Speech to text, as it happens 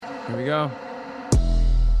Here we go.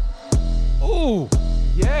 Ooh,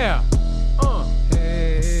 yeah.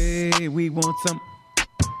 Hey, we want some.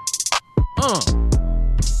 Oh,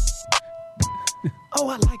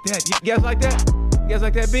 I like that. You guys like that? You guys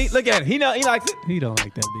like that beat? Look at it. He likes it. He don't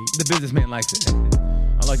like that beat. The businessman likes it.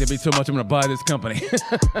 I like that beat so much, I'm going to buy this company.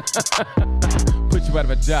 Put you out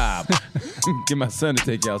of a job. Get my son to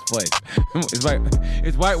take y'all's place.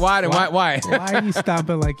 It's white, wide, and white. Why are you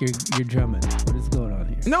stomping like you're drumming? What is going on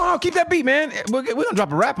here? No, keep that beat, man. We're going to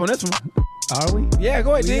drop a rap on this one. Are we? Yeah,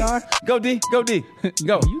 go ahead, We D. are? Go, D. Go, D.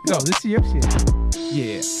 Go. You go. This is your shit.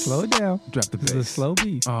 Yeah. Slow it down. Drop the bass. This is a slow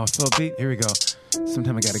beat. Oh, slow beat. Here we go.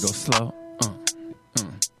 Sometimes I got to go slow.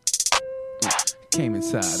 Came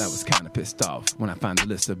inside. I was kind of pissed off when I found the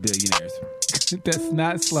list of billionaires. That's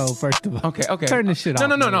not slow, first of all. Okay. Turn this shit off.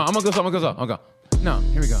 No. I'm going to go slow. I'll go. No,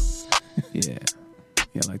 here we go. Yeah.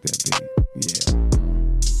 Yeah, I like that beat. Yeah.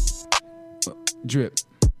 Drip.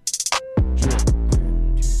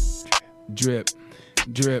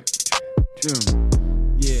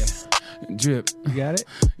 Yeah. Drip. You got it?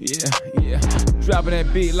 Yeah. Dropping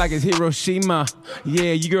that beat like it's Hiroshima.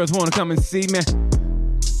 Yeah, you girls want to come and see me.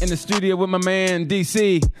 In the studio with my man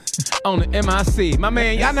DC on the MIC. My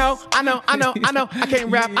man, I know. I can't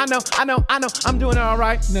rap. I know. I'm doing it all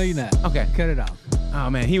right. No, you're not. Okay. Cut it off. Oh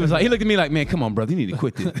man, he looked at me like, man, come on, brother, you need to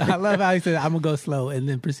quit this. I love how he said, I'm going to go slow, and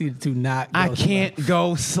then proceeded to not go I can't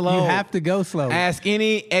go slow. You have to go slow. Ask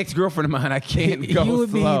any ex-girlfriend of mine, I can't go slow. You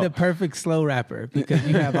would be the perfect slow rapper because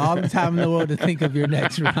you have all the time in the world to think of your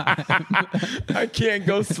next rhyme. I can't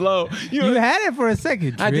go slow. You had it for a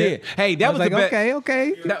second, Trip. I did. Hey, that was like, the best.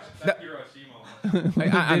 Okay. It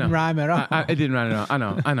Didn't rhyme at all. It didn't rhyme at all.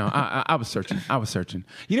 I know. I was searching.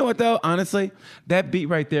 You know what, though? Honestly, that beat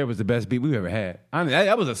right there was the best beat we've ever had. I mean,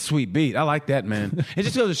 that was a sweet beat. I like that, man. It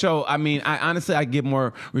just goes to show, I mean, I give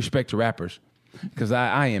more respect to rappers because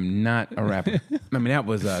I am not a rapper. I mean, that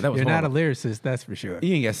was You're horrible. not a lyricist, that's for sure.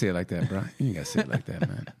 You ain't got to say it like that, bro. You ain't got to say it like that,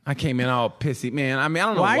 man. I came in all pissy. Man, I mean, I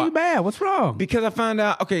don't know Why are you mad? What's wrong? Because I found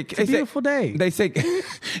out, okay. It's a beautiful day. They say,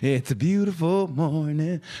 it's a beautiful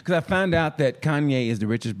morning. Because I found out that Kanye is the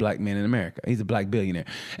richest black man in America. He's a black billionaire.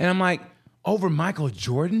 And I'm like, over Michael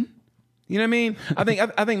Jordan? You know what I mean? I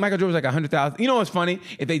think Michael Jordan was like 100,000. You know what's funny?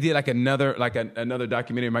 If they did like another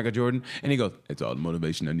documentary of Michael Jordan, and he goes, "It's all the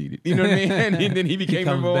motivation I needed." You know what I mean? And then he became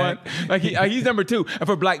number one. Like he's number two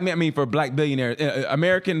for black men. I mean, for black billionaire,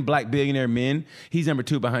 American black billionaire men, he's number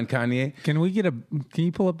two behind Kanye. Can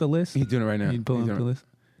you pull up the list? He's doing it right now. You pull up the list.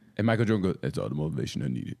 And Michael Jordan goes, "It's all the motivation I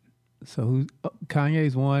needed." So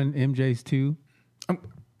Kanye's one, MJ's two.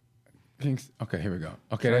 Okay, here we go.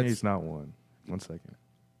 Okay, Kanye's not one. 1 second.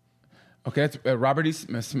 Okay, that's Robert F.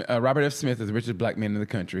 Smith is the richest black man in the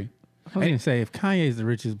country. I was going to say, if Kanye's the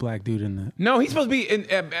richest black dude in the... No, he's supposed to be...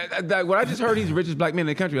 what I just heard, he's the richest black man in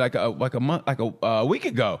the country like a week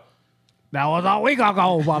ago. That was a week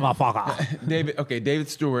ago, motherfucker. David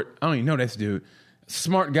Stewart. I don't even know this dude.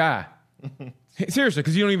 Smart guy. Seriously,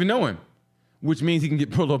 because you don't even know him. Which means he can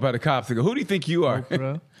get pulled up by the cops and go, who do you think you are?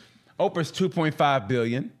 Oprah. Oprah's $2.5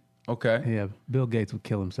 billion. Okay. Yeah, Bill Gates would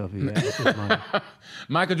kill himself if he had this money.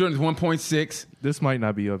 Michael Jordan's 1.6. This might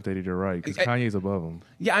not be updated. You're right, because Kanye's above him.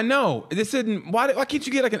 Yeah, I know. This isn't. Why can't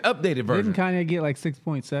you get like an updated version? Didn't Kanye get like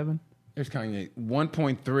 6.7? There's Kanye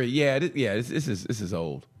 1.3. Yeah, this is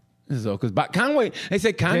old. This is old because Kanye. They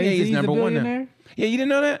say Kanye Jay-Z's is number a one now. billionaire? Yeah, you didn't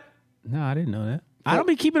know that? No, I didn't know that. I don't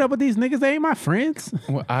be keeping up with these niggas. They ain't my friends.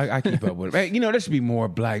 Well, I keep up with it. Hey, there should be more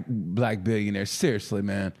black billionaires. Seriously,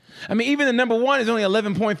 man. I mean, even the number one is only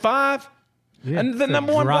 11.5. Yeah, and the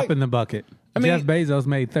number one drop in the bucket. I mean, Jeff Bezos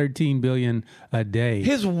made $13 billion a day.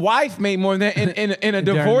 His wife made more than that in a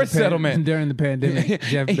divorce settlement during the pandemic.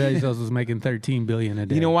 Jeff Bezos was making $13 billion a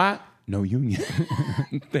day. You know why? No union.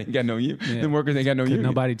 They ain't got no union. Yeah. The workers ain't got no union.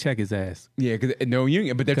 Nobody check his ass. Yeah, because no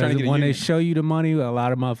union. But they're trying to get a union. When they show you the money, a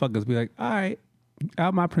lot of motherfuckers be like, all right,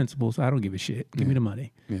 out my principles. I don't give a shit. Give me the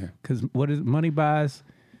money. Yeah. Because money buys?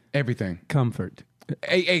 Everything. Comfort.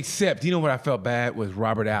 Except, you know what I felt bad was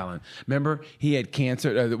Robert Allen. Remember, he had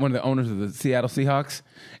cancer, one of the owners of the Seattle Seahawks,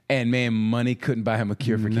 and man, money couldn't buy him a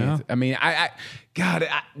cure for cancer. I mean, I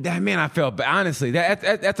felt bad. Honestly,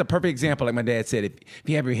 that's a perfect example. Like my dad said, if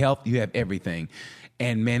you have your health, you have everything.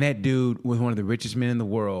 And man, that dude was one of the richest men in the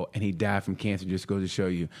world, and he died from cancer. Just goes to show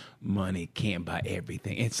you, money can't buy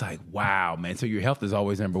everything. It's like, wow, man. So your health is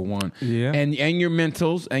always number one. Yeah. And your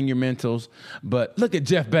mentals. But look at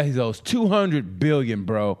Jeff Bezos, $200 billion,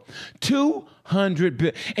 bro. $200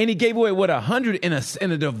 billion, and he gave away what, $100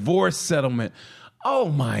 in a divorce settlement. Oh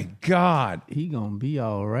my God. He gonna be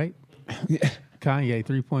all right. Kanye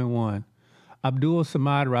 3.1. Abdul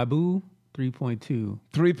Samad Rabu 3.2.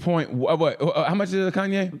 What? How much is it,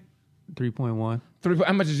 Kanye? 3.1.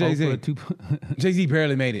 How much is Jay-Z? Jay-Z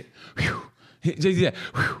barely made it. Jay-Z,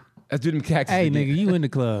 let's do them taxes. Hey, again. nigga, you in the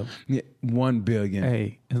club. Yeah, $1 billion.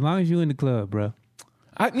 Hey, as long as you in the club, bro.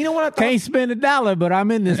 You know what I thought? Can't spend $1, but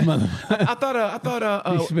I'm in this motherfucker. I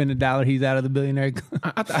thought. You spend $1, he's out of the billionaire club.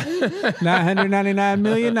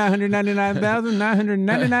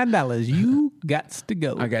 $999,999,999. You gots to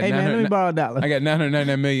go. I got hey man, let me borrow $1. I got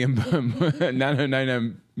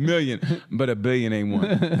 999 million, but $1 billion ain't one.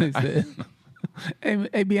 Hey,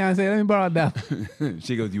 Beyonce, let me borrow $1.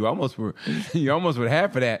 She goes, you almost were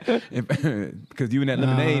half of that because you in that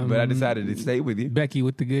lemonade, but I decided to stay with you. Becky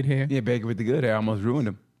with the good hair. Yeah, Becky with the good hair. I almost ruined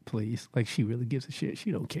him. Please, like she really gives a shit.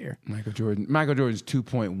 She don't care. Michael Jordan's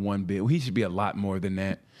 2.1 billion. He should be a lot more than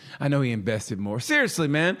that. I know he invested more. Seriously,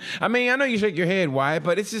 man. I mean, I know you shake your head, Wyatt,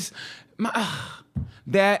 but it's just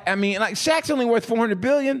that. I mean, like Shaq's only worth 400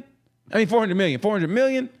 billion. I mean, 400 million. 400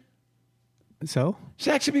 million. So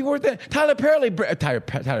Shaq should be worth that. Tyler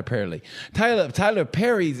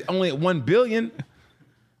Perry's only at 1 billion.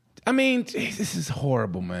 I mean, geez, this is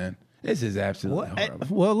horrible, man. This is absolutely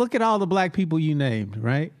horrible. Well, look at all the black people you named,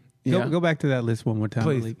 right? Yeah. Go back to that list one more time,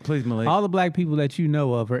 Please, Malik. All the black people that you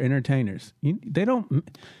know of are entertainers. They don't.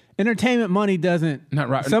 Entertainment money doesn't. Not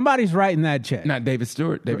right. Somebody's writing that check. Not David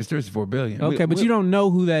Stewart. David Stewart's $4 billion. Okay, but you don't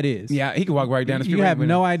know who that is. Yeah, he can walk right down the street. You have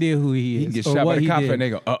no idea who he is. He can get or shot by what the he cops did. and they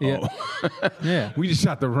go, uh-oh. Yeah. Yeah. We just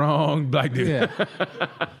shot the wrong black dude. Yeah.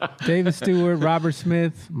 David Stewart, Robert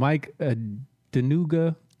Smith, Mike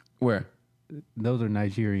Danuga. Where? Those are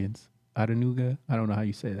Nigerians. Adenuga. I don't know how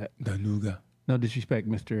you say that. Danuga. No disrespect,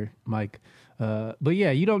 Mr. Mike. But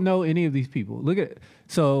yeah, you don't know any of these people. Look at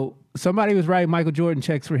so somebody was writing Michael Jordan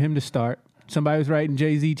checks for him to start. Somebody was writing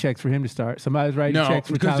Jay-Z checks for him to start. Somebody was writing checks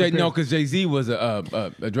for Tyler Perry. because Jay-Z was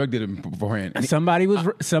a drug dealer beforehand. And Somebody was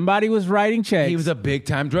writing checks. he was a big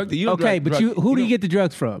time drug dealer. Okay, but who did he get the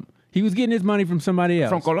drugs from? He was getting his money from somebody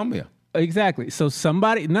else. From Colombia. Exactly. So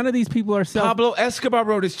none of these people are Pablo Escobar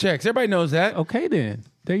wrote his checks. Everybody knows that. Okay, then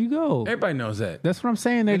there you go. Everybody knows that. That's what I'm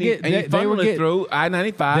saying. And he funneled it through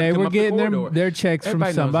I-95. They come were up the getting corridor. their checks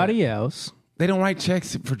Everybody from knows somebody that. else. They don't write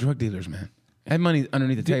checks for drug dealers, man. That money's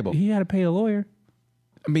underneath the table. He had to pay a lawyer.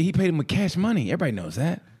 I mean, he paid him with cash money. Everybody knows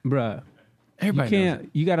that. Bruh. Everybody knows that.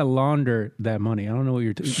 You got to launder that money. I don't know what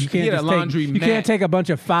you're. You can't get a just laundry You can't take a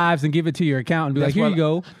bunch of fives and give it to your account and be like, "Here you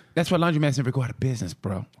go." That's why laundromats never go out of business,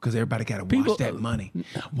 bro. Because everybody got to wash that money.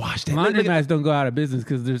 Wash that. Laundromats don't go out of business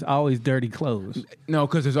because there's always dirty clothes. No,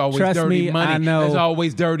 because there's always Trust dirty me, money. I know. There's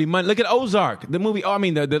always dirty money. Look at Ozark, the movie. I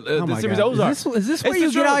mean, the series God. Ozark. Is this where It's you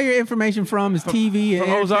the get all truth. your information from? Is TV and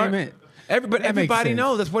From Ozark? entertainment? Everybody That makes sense.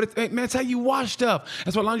 knows. That's what it. Man, that's how you wash stuff.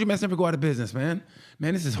 That's why laundromats never go out of business, man.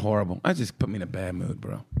 Man, this is horrible. That just put me in a bad mood,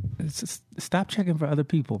 bro. Stop checking for other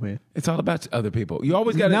people, man. It's all about other people. You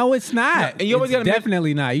always got to. No, it's not. And you always got to.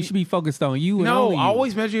 Definitely not. You should be focused on you. And No, only you.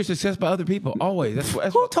 always measure your success by other people. Always.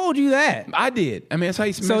 That's Who told you that? I did. I mean, that's how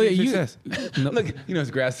you So measure you- success. No. Look, His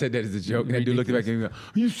grass said that as a joke, and that dude looked back and go, "Are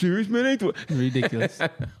you serious, man? Ain't th-" Ridiculous.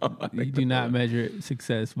 You do not measure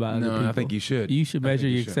success by other No, I people. think you should. You should I think measure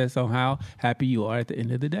you your should. success on how happy you are at the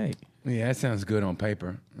end of the day. Yeah, that sounds good on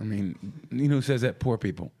paper. I mean, you know who says that? Poor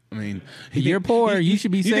people. I mean, You're poor, you should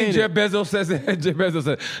be you saying think Jeff Bezos says that? Jeff Bezos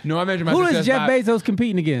says, "No, I measure my Who success." is Jeff by-" Bezos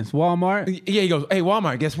competing against? Walmart? Yeah, he goes, "Hey,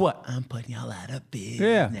 Walmart, guess what? I'm putting y'all out of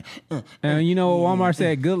business." Yeah. And you know what Walmart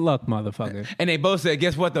said? Good luck, motherfucker. And they both said,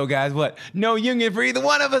 "Guess what, though, guys? What? No union for either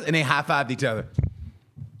one of us." And they high-fived each other.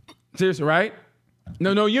 Seriously, right?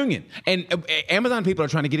 No union. And Amazon people are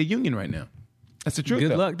trying to get a union right now. That's the truth.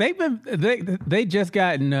 Good though. luck. They just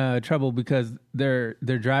got in trouble because their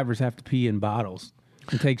drivers have to pee in bottles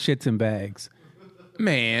and take shits in bags.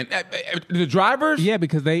 Man, the drivers. Yeah,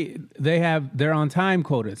 because they're on time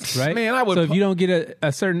quotas, right? Man, I would So if you don't get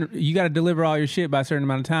a certain, you got to deliver all your shit by a certain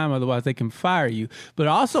amount of time, otherwise they can fire you. But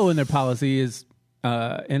also in their policy is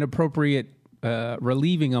inappropriate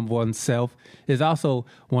relieving of oneself is also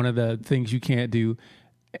one of the things you can't do.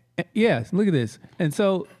 Yes, look at this. And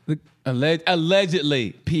so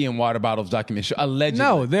Allegedly, pee in water bottles document show. Allegedly.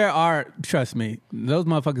 no, there are. Trust me, those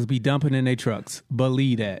motherfuckers be dumping in their trucks.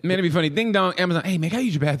 Believe that. Man, it'd be funny. Ding dong, Amazon. Hey, man, can I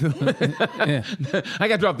use your bathroom? Yeah. I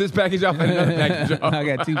got to drop this package off and another package off. I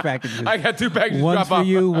got two packages. I got two packages One's drop for off.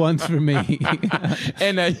 you, one's for me.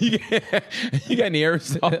 And you got any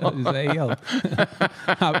aerosol? Say, yo,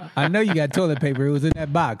 I know you got toilet paper. It was in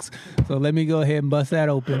that box. So let me go ahead and bust that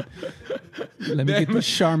open. Let me get the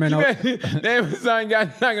Charmin open. The Amazon guy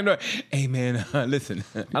knocking on the door. Hey, man, listen.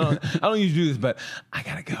 I don't usually do this, but I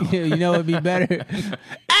gotta go. You know it'd be better. Hey,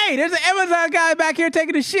 hey, there's an Amazon guy back here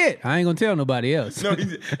taking a shit. I ain't gonna tell nobody else. No,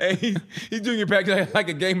 he's doing your package like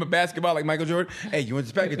a game of basketball, like Michael Jordan. Hey, you want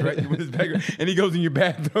this package, right? You want this package? And he goes in your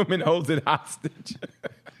bathroom and holds it hostage.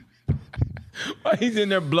 While he's in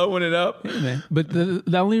there blowing it up. Yeah, man. But the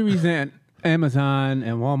only reason Amazon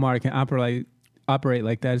and Walmart can operate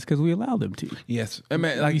like that is because we allow them to. Yes, I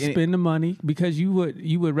mean, like you spend the money because you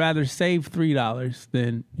would rather save $3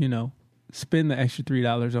 than spend the extra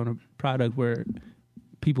 $3 on a product where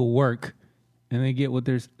people work and they get what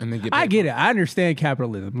there's. And they get. I get it. I understand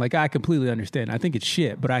capitalism. Like I completely understand. I think it's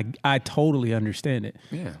shit, but I totally understand it.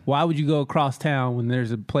 Yeah. Why would you go across town when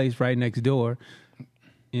there's a place right next door?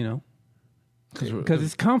 Because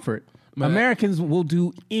it's comfort. Americans will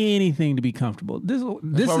do anything to be comfortable. That's why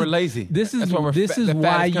we're lazy. This is why This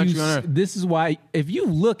is why if you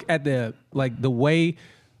look at the way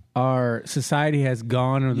our society has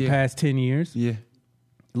gone over the past 10 years. Yeah.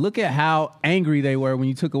 Look at how angry they were when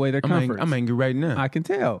you took away their comfort. I'm angry right now. I can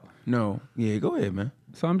tell. No. Yeah, go ahead, man.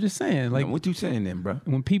 So I'm just saying, like, what you saying then, bro?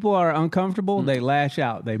 When people are uncomfortable, they lash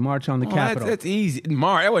out. They march on the Capitol. That's easy.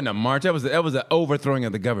 March. That wasn't a march. That was an overthrowing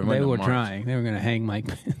of the government. They were trying. They were going to hang Mike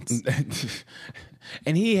Pence.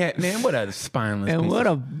 And he had, man, what a spineless. And what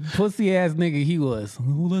a pussy ass nigga he was.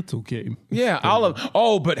 Well, that's okay. Yeah,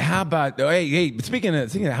 but how about? Hey, speaking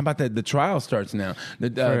of, how about the trial starts now?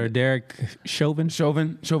 For Derek Chauvin,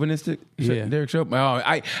 chauvinistic. Yeah, Derek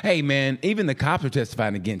Chauvin. Hey, man, even the cops are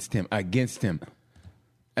testifying against him.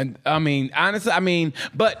 And I mean, honestly,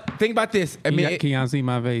 but think about this. Can y'all see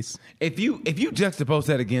my face? If you juxtapose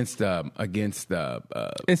that against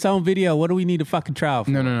it's on video. What do we need a fucking trial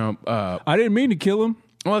for? No. I didn't mean to kill him.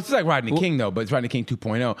 Well, it's like Rodney King though, but it's Rodney King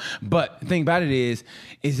 2.0. But the thing about it is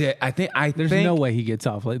that I think there's no way he gets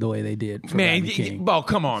off like the way they did. For man, Rodney King. Well,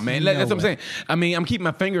 come on, man. That's what I'm saying. I mean, I'm keeping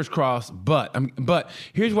my fingers crossed, but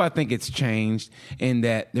here's why I think it's changed in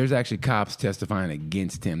that there's actually cops testifying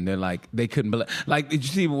against him. They're like they couldn't believe. Like, did you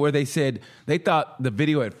see where they said they thought the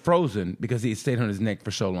video had frozen because he had stayed on his neck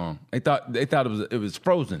for so long? They thought it was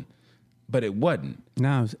frozen, but it wasn't.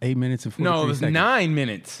 No, it was 8 minutes and 43 No, it was seconds. 9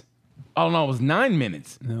 minutes. Oh no, it was 9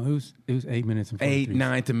 minutes. No, it was 8 minutes and 43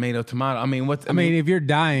 9 tomato. I mean, I mean, if you're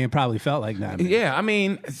dying, it probably felt like 9 minutes. Yeah, I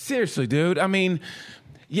mean, seriously, dude. I mean,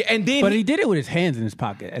 yeah, and then but he did it with his hands in his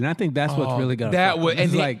pocket, and I think that's what's really gonna. That was,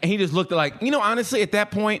 and like he just looked like, honestly, at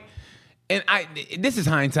that point, and this is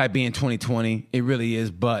hindsight being 2020. It really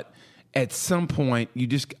is, but at some point,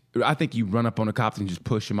 I think you run up on the cops and just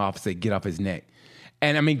push him off and say, "Get off his neck."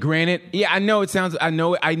 And I mean, granted, yeah, I know it's hindsight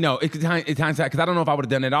because I don't know if I would have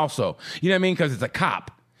done it also. You know what I mean? Because it's a cop.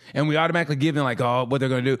 And we automatically give them like, oh, what they're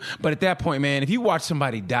going to do. But at that point, man, if you watch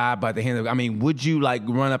somebody die by the hand of, would you like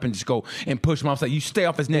run up and just go and push him off? Like, you stay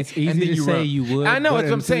off his neck. It's easy and then to you say run. you would. I know, that's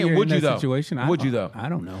what I'm saying. Would you though? Would you though? I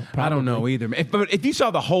don't know. Probably. I don't know either. But if you saw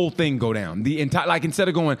the whole thing go down, the entire, like instead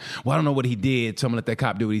of going, well, I don't know what he did, so I'm going to let that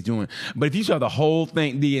cop do what he's doing. But if you saw the whole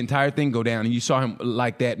thing, the entire thing go down and you saw him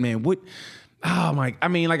like that, man, oh my! I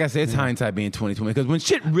mean, like I said, it's hindsight being 2020 because when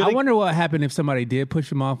shit really. I wonder what happened if somebody did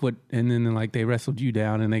push him off and then like they wrestled you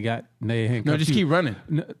down and they handcuffed No, just you. keep running.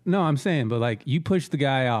 No, I'm saying, but like you push the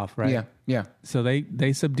guy off, right? Yeah. So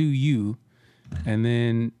they subdue you, and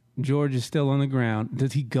then George is still on the ground.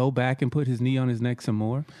 Does he go back and put his knee on his neck some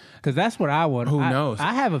more? Because that's what I want. Who knows?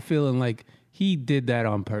 I have a feeling like he did that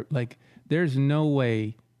on purpose. Like there's no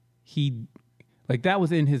way he. Like, that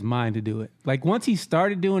was in his mind to do it. Like, once he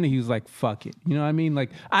started doing it, he was like, fuck it. You know what I mean? Like,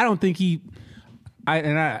 I don't think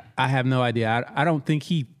I have no idea. I don't think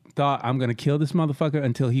he thought, I'm going to kill this motherfucker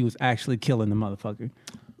until he was actually killing the motherfucker.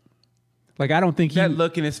 Like, I don't think that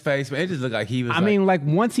look in his face, man, it just looked like he was. I mean, like,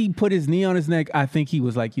 once he put his knee on his neck, I think he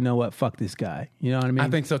was like, you know what? Fuck this guy. You know what I mean? I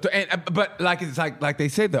think so, too. But, like, it's like they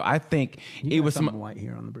said, though, I think it was some white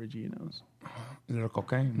here on the bridge of your nose. A little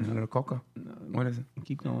cocaine? A little coca? No, what is it?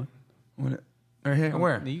 Keep going. What? Right here?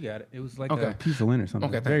 Where? You got it. It was like a piece of lint or something.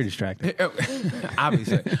 Okay, very distracting.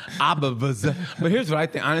 Obviously. But here's what I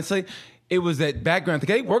think. Honestly, it was that background.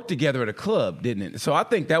 They worked together at a club, didn't it? So I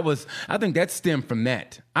think that stemmed from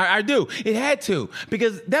that. I do. It had to,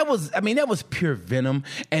 because that was pure venom,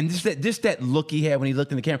 and just that look he had when he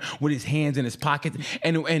looked in the camera with his hands in his pockets,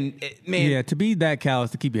 and man, yeah, to be that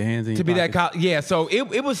callous, to keep your hands in your pockets. Yeah. So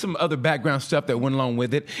it was some other background stuff that went along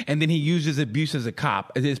with it, and then he used his abuse as a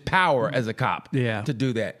cop, his power as a cop, to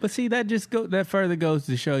do that. But see, that further goes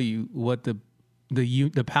to show you what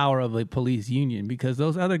the power of a police union, because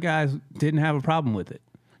those other guys didn't have a problem with it.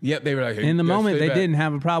 Yep, they were like, in the moment they didn't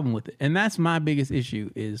have a problem with it, and that's my biggest issue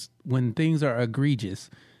is when things are egregious.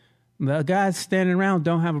 The guys standing around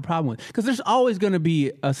don't have a problem with it, because there's always going to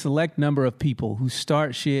be a select number of people who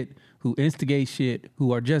start shit who instigate shit,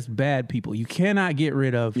 who are just bad people. You cannot get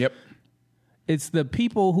rid of. Yep. It's the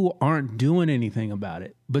people who aren't doing anything about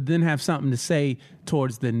it, but then have something to say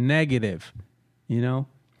towards the negative, you know?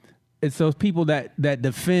 It's those people that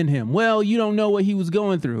defend him. Well, you don't know what he was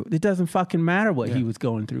going through. It doesn't fucking matter what he was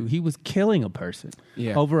going through. He was killing a person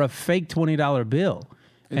over a fake $20 bill.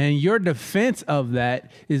 And your defense of that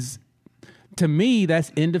is, to me,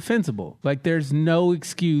 that's indefensible. Like, there's no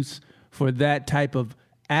excuse for that type of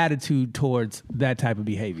attitude towards that type of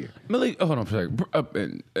behavior. Malik, hold on for a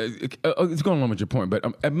second. It's going along with your point,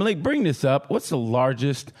 but Malik, bring this up. What's the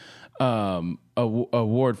largest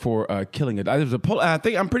award for killing a dog? There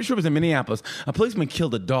was I'm pretty sure it was in Minneapolis. A policeman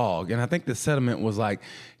killed a dog, and I think the settlement was like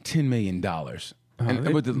 $10 million.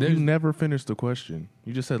 You never finished the question.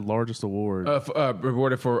 You just said largest award.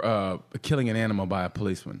 Rewarded for killing an animal by a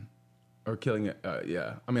policeman. Or killing it,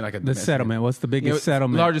 I mean, like the settlement. What's the biggest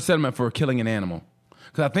settlement? Largest settlement for killing an animal.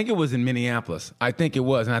 Because I think it was in Minneapolis. I think it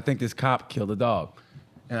was. And I think this cop killed a dog.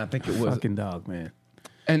 And I think it was. Fucking dog, man.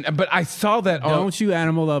 But I saw that Don't you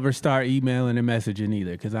animal lovers start emailing and messaging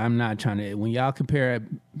either. Because I'm not trying to. When y'all compare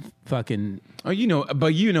fucking. Oh, you know.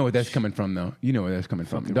 But you know where that's coming from, though. You know where that's coming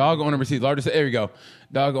from. Dog owner received largest. There you go.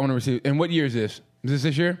 Dog owner received. And what year is this? Is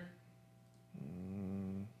this year?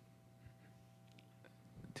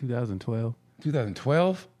 2012.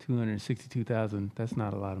 2012? 262,000. That's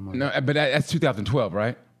not a lot of money. No, but that's 2012,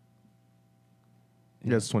 right?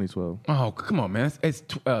 Yeah, it's 2012. Oh, come on, man. It's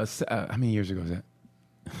how many years ago is that?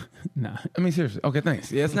 Nah. I mean, seriously. Okay,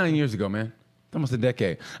 thanks. Yeah, it's 9 years ago, man. Almost a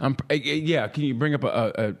decade. Yeah, can you bring up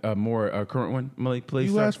a more current one, Malik, please?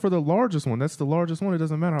 You asked for the largest one. That's the largest one. It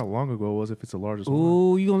doesn't matter how long ago it was if it's the largest one.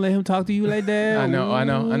 Ooh, you gonna let him talk to you like that? I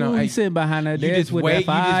know. He's sitting behind that desk with that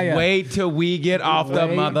fire. You just wait till we get off the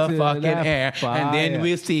motherfucking air, fire. and then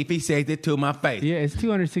we'll see if he says it to my face. Yeah, it's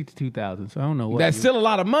 262,000. So I don't know what. That's still a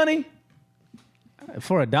lot of money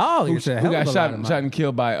for a dog. It's a hell who of got a shot lot of and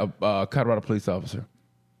killed by a Colorado police officer.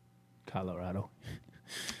 Colorado.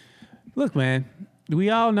 Look, man, we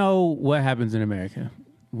all know what happens in America.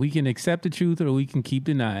 We can accept the truth or we can keep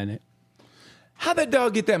denying it. How'd that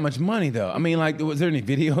dog get that much money, though? I mean, like, was there any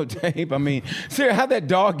videotape? I mean, seriously, how'd that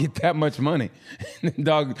dog get that much money?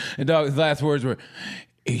 The dog's last words were,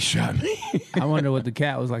 "He shot me." I wonder what the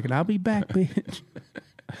cat was like, and I'll be back, bitch.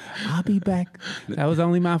 I'll be back. That was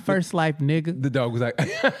only my first life, nigga. The dog was like,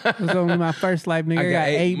 it was only my first life, nigga. I got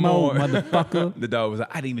 8 more, motherfucker. The dog was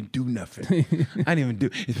like, I didn't even do nothing. I didn't even do.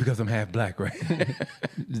 It's because I'm half black, right?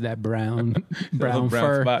 Is that brown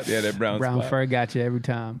fur? Spot. Yeah, that brown spot. fur got you every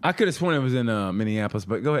time. I could have sworn it was in Minneapolis,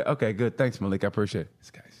 but go ahead. Okay, good. Thanks, Malik. I appreciate it.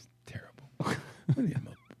 This guy's terrible. We need to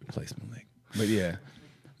replace Malik. But yeah.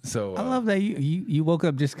 So I love that you woke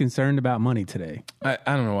up just concerned about money today. I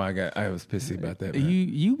don't know why I was pissy about that. Man.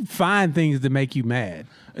 You find things to make you mad.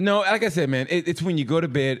 No, like I said, man, it's when you go to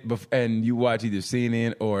bed and you watch either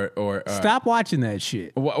CNN or stop watching that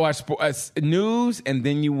shit. Watch news and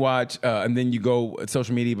then you watch and then you go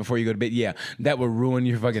social media before you go to bed. Yeah, that will ruin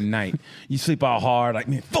your fucking night. You sleep all hard, like,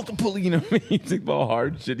 man, fuck the police. You know what I mean? You sleep all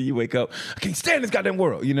hard, shit. You wake up, I can't stand this goddamn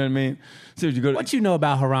world. You know what I mean? Seriously, what you know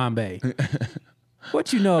about Harambe?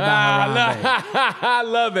 What you know about Harambe? I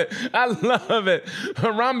love it.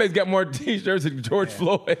 Harambe's got more T-shirts than George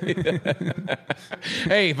Floyd.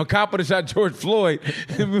 Hey, if a cop would have shot George Floyd,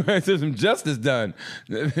 we might have some justice done.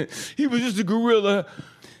 He was just a gorilla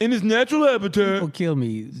in his natural habitat. People kill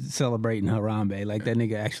me celebrating Harambe like that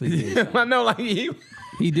nigga actually did. I know, like he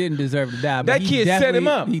didn't deserve to die. But that kid set him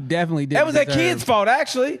up. He definitely did. That was that kid's fault,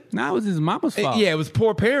 actually. No, it was his mama's fault. Yeah, it was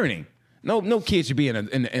poor parenting. No kid should be in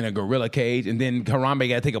a gorilla cage, and then Harambe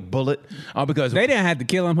got to take a bullet because they didn't have to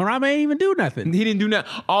kill him. Harambe ain't even do nothing. He didn't do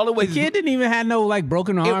nothing. All the way. The kid didn't even have no like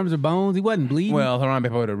broken arms or bones. He wasn't bleeding. Well, Harambe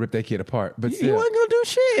probably would have ripped that kid apart, but he wasn't gonna do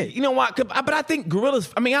shit. You know what? But I think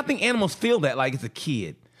gorillas. I mean, I think animals feel that like it's a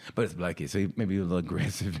kid, but it's a black kid, so maybe a little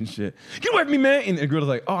aggressive and shit. Get away from me, man! And the gorilla's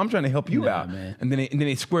like, "Oh, I'm trying to help you out, man." And then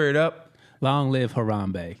they square it up. Long live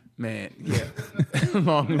Harambe, man. Yeah,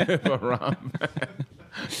 long live Harambe.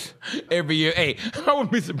 Every year, hey, I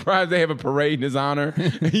wouldn't be surprised they have a parade in his honor.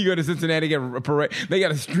 You go to Cincinnati, get a parade. They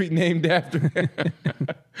got a street named after him.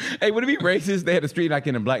 Hey, would it be racist? They had a street like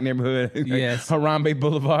in a black neighborhood. Like yes, Harambe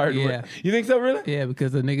Boulevard. Yeah, you think so? Really? Yeah,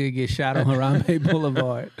 because the nigga gets shot on Harambe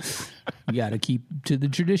Boulevard. You got to keep to the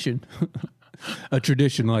tradition. A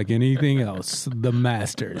tradition like anything else. The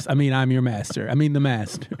masters. I mean, I'm your master. I mean, the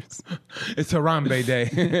masters. It's Harambe Day.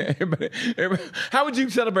 everybody, how would you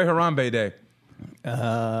celebrate Harambe Day?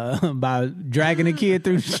 By dragging a kid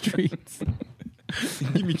through the streets.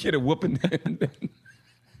 Give me a kid a whooping.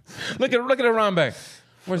 Look at Harambe.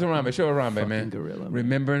 Where's Harambe? Show Harambe, man. Gorilla, man.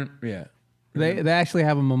 Remember, yeah. They actually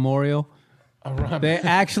have a memorial. Harambe. They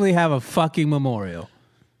actually have a fucking memorial.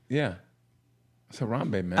 Yeah. It's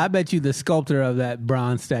Harambe, man. I bet you the sculptor of that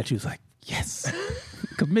bronze statue is like, yes,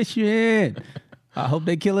 commission. I hope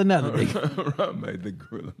they kill another nigga. Harambe, the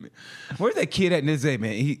gorilla, man. Where's that kid at Nizay,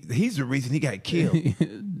 man? He's the reason he got killed.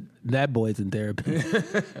 That boy's in therapy.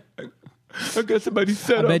 I got somebody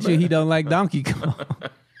set I bet you he don't like Donkey Kong.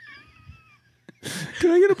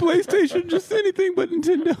 Can I get a PlayStation? Just anything but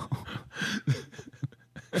Nintendo.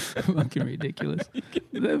 Fucking ridiculous.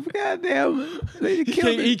 Goddamn. They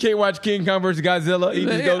killed it. He can't watch King Kong versus Godzilla. He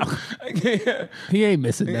just goes. He ain't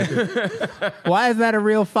missing nothing. Why is that a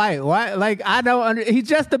real fight? Why? Like, I don't he's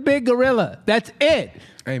just a big gorilla. That's it.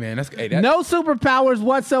 Hey, man. That's No superpowers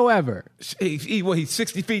whatsoever. He's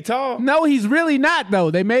 60 feet tall. No, he's really not,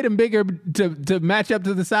 though. They made him bigger to match up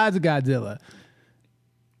to the size of Godzilla.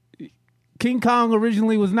 King Kong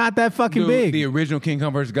originally was not that fucking big. The original King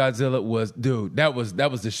Kong versus Godzilla was, dude. That was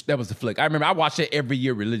the flick. I remember I watched it every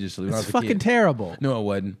year religiously when I was a fucking kid. terrible. No, it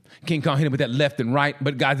wasn't. King Kong hit him with that left and right,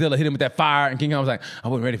 but Godzilla hit him with that fire, and King Kong was like, I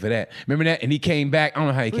wasn't ready for that. Remember that? And he came back. I don't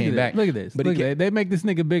know how he came back. Look at this. But Look at that. They make this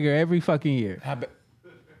nigga bigger every fucking year.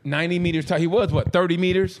 90 meters tall. He was, 30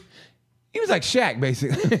 meters? He was like Shaq,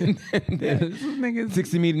 basically. This nigga's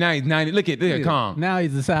 60 meters. Now he's 90. Look at Kong. Now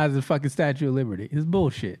he's the size of the fucking Statue of Liberty. It's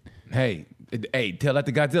bullshit. Hey, tell that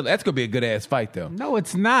to Godzilla. That's going to be a good-ass fight, though. No,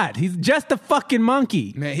 it's not. He's just a fucking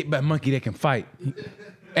monkey. Man, hit by a monkey that can fight.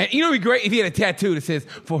 And you know, it'd be great if he had a tattoo that says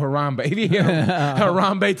for Harambe. If he had a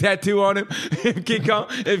Harambe tattoo on him, if King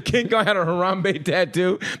Kong had a Harambe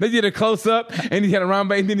tattoo, they did a close up, and he had a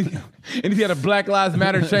Harambe, and he had a Black Lives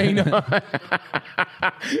Matter chain on.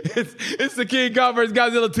 it's the King Kong versus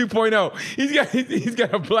Godzilla 2.0. He's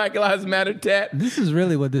got a Black Lives Matter tat. This is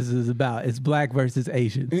really what this is about. It's black versus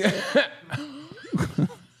Asians.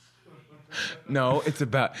 No, it's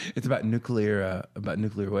about nuclear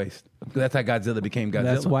waste. That's how Godzilla became Godzilla.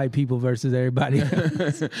 That's white people versus everybody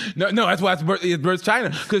else. no, that's why it's versus China,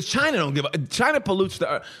 because China pollutes the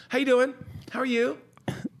earth. How you doing? How are you?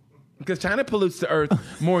 Because China pollutes the earth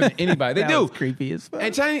more than anybody. They do. Was creepy as fuck.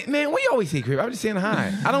 And China, man, we always say creepy. I'm just saying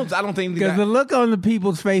hi. I don't think because the look on the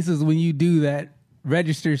people's faces when you do that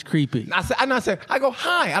registers creepy. I go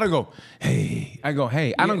hi. I don't go hey. I go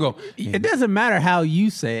hey. I don't go. Hey. It doesn't matter how you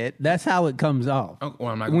say it. That's how it comes off. Oh,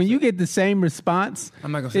 well, I'm not gonna when say you it. Get the same response,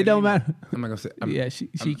 I'm not gonna say it. Don't anymore. matter. I'm not gonna say. Yeah,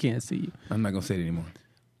 she can't see you. I'm not gonna say it anymore.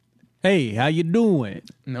 Hey, how you doing?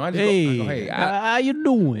 No, I just go hey. How you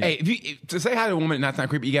doing? Hey, to say hi to a woman and not sound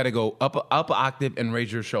creepy, you got to go up an octave and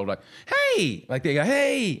raise your shoulder, like hey, like they go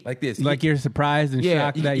hey, like this, like you're surprised and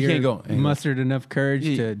shocked that you mustered enough courage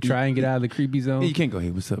to try and get out of the creepy zone. You can't go hey,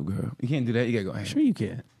 what's up, girl? You can't do that. You gotta go hey. Sure, you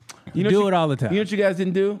can. You do it all the time. You know what you guys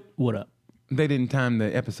didn't do? What up? They didn't time the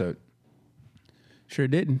episode. Sure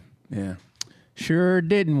didn't. Yeah. Sure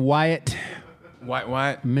didn't, Wyatt.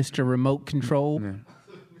 Wyatt? Mr. Remote Control. Yeah.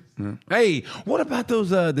 Hey, what about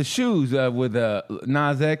those the shoes with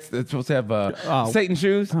Nas X that's supposed to have Satan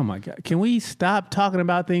shoes? Oh my God! Can we stop talking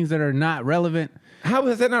about things that are not relevant? How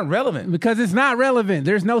is that not relevant? Because it's not relevant.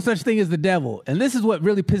 There's no such thing as the devil, and this is what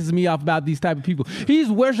really pisses me off about these type of people.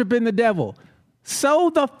 He's worshiping the devil.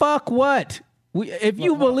 So the fuck what? If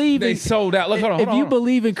you believe they sold out. Look, hold on. If you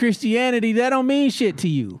believe in Christianity, that don't mean shit to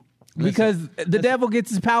you. Because the devil gets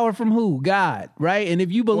his power from who? God, right? And if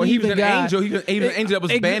you believe in God, he was an angel that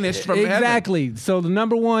was banished from heaven. Exactly. So the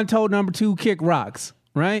number one told number two kick rocks,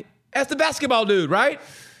 right? That's the basketball dude, right?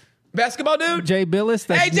 Basketball dude? Jay Billis.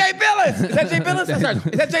 Hey, Jay Billis! Is that Jay Billis? Is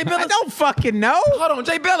that Jay Billis? I don't fucking know. Hold on,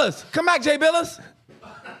 Jay Billis. Come back, Jay Billis.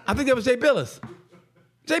 I think that was Jay Billis.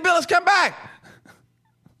 Jay Billis, come back.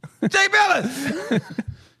 Jay Billis.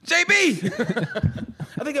 JB.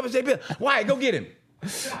 I think that was Jay Billis. Why? Go get him.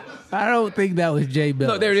 I don't think that was Jay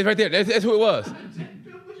Billis. No, there it is right there. That's who it was.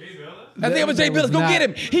 I think it was Jay Billis. Go get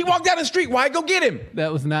him. He walked down the street. Why? Go get him.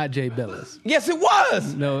 That was not Jay Billis. Yes, it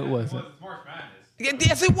was. No, it wasn't.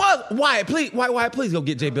 Yes, it was. Why? Please go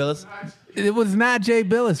get Jay Billis. It was not Jay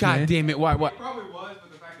Billis, God damn it. Why? It probably was,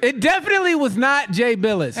 but the fact It definitely was not Jay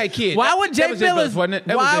Billis. Hey, kid. Why would Jay was Billis? wasn't it?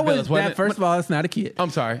 That was Jay Billis, wasn't it? First of all, it's not a kid. I'm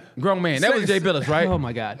sorry. Grown man. That was Jay Billis, right? Oh,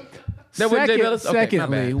 my God. That wasn't Jay Billis? Okay, my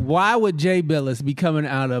Secondly, bad. why would Jay Billis be coming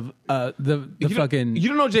out of the fucking? You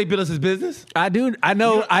don't know Jay Billis' business? I do. I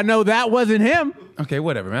know that wasn't him. Okay,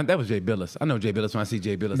 whatever, man. That was Jay Billis. I know Jay Billis when I see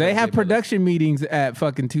Jay Billis. They That's have Jay Billis. production meetings at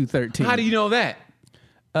fucking 2:13. How do you know that?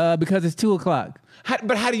 Because it's 2:00.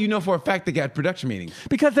 But how do you know for a fact they got production meetings?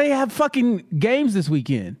 Because they have fucking games this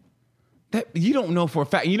weekend. That you don't know for a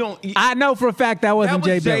fact. You don't. I know for a fact that wasn't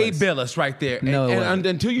that was Jay Jay Billis right there. No, and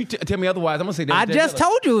until you tell me otherwise, I'm gonna say that. I just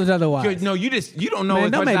told you it was otherwise. No, you don't know. Man,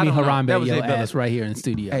 as don't much make as me I don't know. That Harambe was your Jay Billis ass right here in the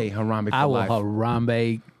studio. Hey, Harambe for I will life.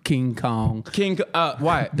 Harambe King Kong.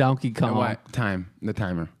 Why? Donkey Kong. Why? The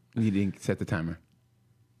timer. You didn't set the timer.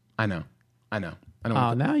 I know. I don't Oh,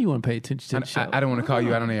 want now you want to pay attention to the show. I don't want to call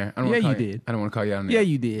you out on the air. I don't Yeah, wanna call you did. I don't want to call you out on the Yeah, air.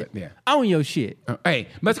 you did. But, yeah. Own your shit. Hey,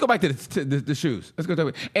 let's go back to the shoes. Let's go to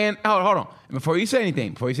it. And hold on. Before you say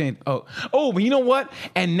anything. But you know what?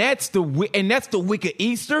 And that's the wick of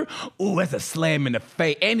Easter. Ooh, that's a slam in the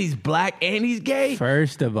face. And he's black and he's gay.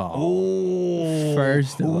 First of all. Ooh.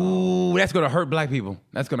 Ooh, that's gonna hurt black people.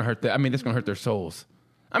 That's gonna hurt that's gonna hurt their souls.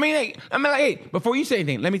 Hey, before you say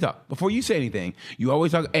anything, let me talk. Before you say anything, you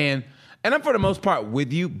always talk, and I'm for the most part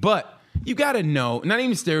with you, but you got to know, not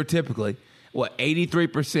even stereotypically,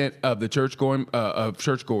 83% of the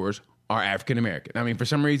churchgoers are African American. I mean, for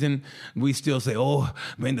some reason, we still say, "Oh,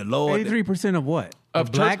 man, the Lord." 83% of what?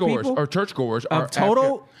 Of black churchgoers people? or churchgoers Of are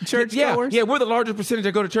total African. churchgoers? Yeah, we're the largest percentage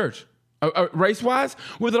that go to church. Race-wise,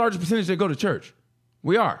 we're the largest percentage that go to church.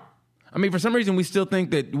 We are. I mean, for some reason, we still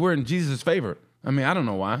think that we're in Jesus' favor. I mean, I don't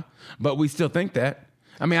know why, but we still think that.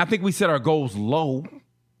 I mean, I think we set our goals low.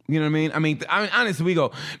 You know what I mean? Honestly, we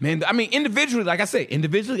go, man, individually, like I say,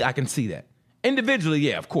 I can see that. Individually,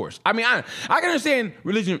 yeah, of course. I mean, I can understand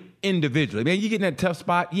religion individually. Man, you get in that tough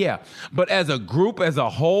spot, yeah. But as a group, as a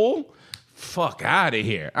whole, fuck out of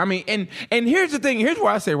here. I mean, and here's the thing. Here's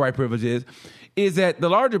where I say white privilege is that the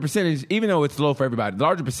larger percentage, even though it's low for everybody, the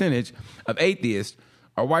larger percentage of atheists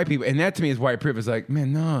are white people. And that to me is white privilege. Like,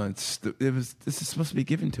 man, no, this is supposed to be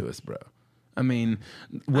given to us, bro. I mean,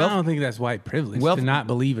 I don't think that's white privilege to not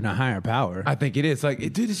believe in a higher power. I think it is. Like,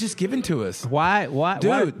 dude, it's just given to us. Why?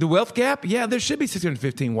 Dude, the wealth gap, yeah, there should be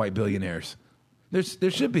 615 white billionaires.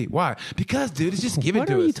 There should be. Why? Because, dude, it's just given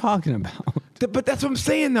to us. What are you talking about? But that's what I'm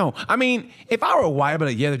saying, though. I mean, if I were white, I'd be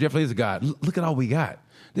like, yeah, there definitely is a God. Look at all we got.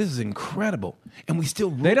 This is incredible. And we still...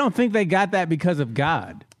 They don't think they got that because of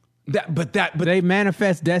God. But they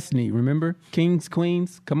manifest destiny, remember? Kings,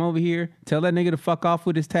 queens, come over here. Tell that nigga to fuck off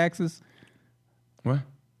with his taxes. What?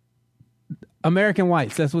 American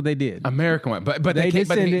whites, that's what they did. American white, but they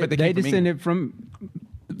descended from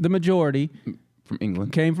the majority from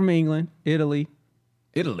England. Came from England, Italy.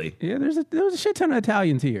 Yeah, there was a shit ton of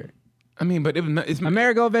Italians here. I mean, but it's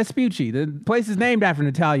Amerigo Vespucci. The place is named after an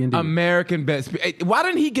Italian dude. American Vespucci. Why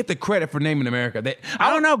didn't he get the credit for naming America?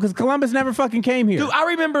 I don't know, because Columbus never fucking came here. Dude, I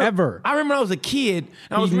remember when I was a kid.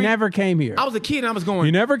 He never came here. I was a kid and I was going.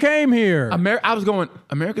 He never came here. I was going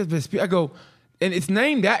America's Vespucci. I go. And it's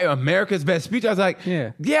named that America's Vespucci. I was like,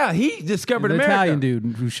 yeah, he discovered America. Italian dude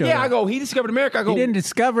who showed up. I go, he discovered America. I go, he didn't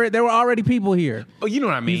discover it. There were already people here. Oh, you know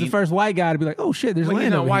what I mean? He's the first white guy to be like, oh shit, there's land over here.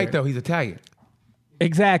 He's not white though. He's Italian.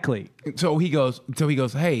 Exactly. So he goes,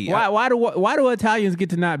 hey. Why do Italians get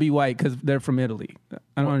to not be white because they're from Italy?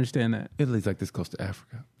 I don't understand that. Italy's like this close to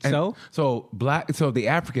Africa. So the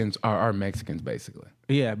Africans are Mexicans basically.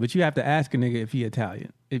 Yeah, but you have to ask a nigga if he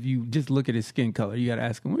Italian. If you just look at his skin color, you got to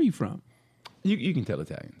ask him, where are you from? You can tell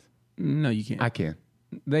Italians. No, you can't. I can.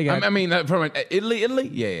 They got. From Italy.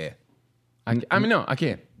 Yeah. No, I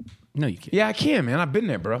can't. No, you can't. Yeah, I can, man. I've been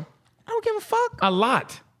there, bro. I don't give a fuck. A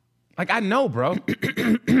lot. Like I know, bro.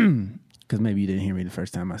 Because maybe you didn't hear me the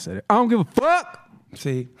first time I said it. I don't give a fuck.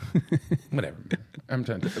 See, whatever. Man. I'm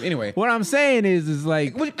trying to. Anyway, what I'm saying is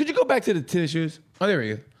like, could you go back to the tennis shoes? Oh, there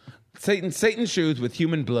we go. Satan's shoes with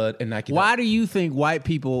human blood and Nike. Why do you think white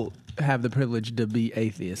people have the privilege to be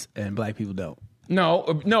atheists and black people don't? No.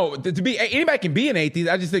 To be anybody can be an atheist.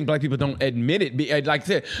 I just think black people don't admit it. Like I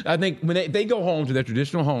said, I think when they go home to their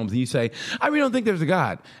traditional homes and you say, "I really don't think there's a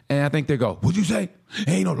God," and I think they go, "What'd you say?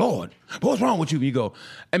 Ain't no Lord. What's wrong with you?" And you go,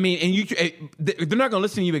 I mean, and they're not gonna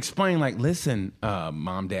listen to you explain. Like, listen,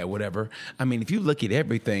 mom, dad, whatever. I mean, if you look at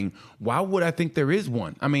everything, why would I think there is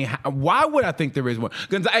one? I mean, why would I think there is one?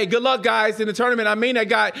 Because hey, good luck, guys, in the tournament. I mean that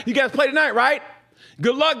guy. You guys play tonight, right?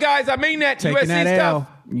 Good luck, guys. I mean that. Taking USC that stuff.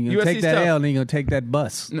 You're going to take that L and then you're going to take that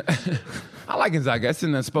bus. I like Gonzaga. That's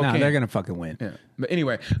in Spokane. No, they're going to fucking win. Yeah. But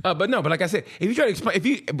anyway, but like I said, if you try to explain,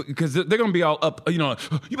 because they're going to be all up, you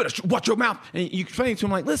better watch your mouth. And you explain to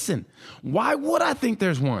them like, listen, why would I think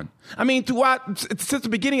there's one? I mean, since the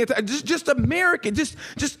beginning of time, just America, just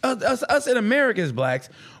us in America as blacks,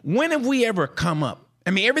 when have we ever come up? I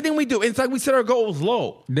mean, everything we do, it's like we set our goals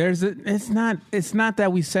low. It's not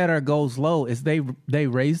that we set our goals low. It's they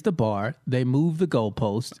raise the bar, they move the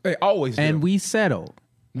goalpost. They always do. And we settle.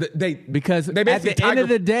 Because they at the end of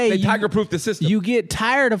the day, they tiger-proof the system. You get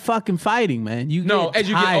tired of fucking fighting, man. As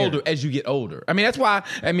you get older. I mean, that's why.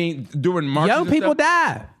 I mean, during marches, young people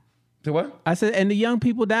die. To what? I said, and the young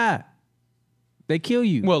people die. They kill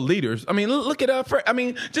you. Well, leaders. I mean, look at Fred. I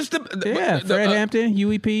mean, just Fred Hampton,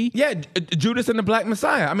 UEP. Yeah, Judas and the Black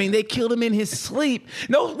Messiah. I mean, they killed him in his sleep.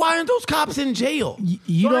 No, why aren't those cops in jail?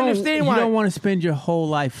 You don't understand why. You don't want to spend your whole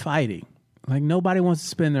life fighting. Like nobody wants to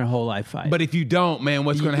spend their whole life fighting. But if you don't, man,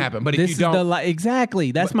 what's going to happen? But if you don't,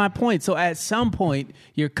 exactly. That's my point. So at some point,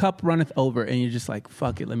 your cup runneth over, and you're just like,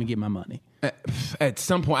 "Fuck it, let me get my money." At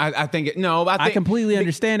some point, I think I completely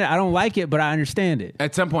understand it. I don't like it, but I understand it.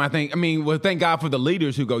 At some point, well, thank God for the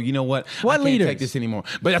leaders who go, you know what? What I can't leaders? take this anymore.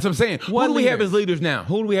 But that's what I'm saying. What Who do we have leaders? as leaders now?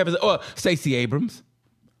 Who do we have as Stacey Abrams?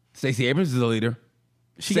 Stacey Abrams is a leader.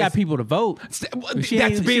 She got people to vote.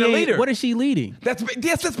 That's being a leader. What is she leading? That's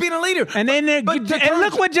being a leader. And then and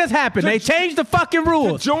look what just happened. They changed the fucking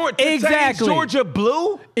rules. Exactly. Georgia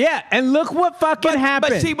blue. Yeah, and look what fucking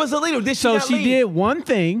happened. But she was a leader. Did she so not she lead? did one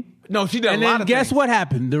thing. No, she did a lot and then of guess things. what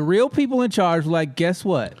happened? The real people in charge were like, guess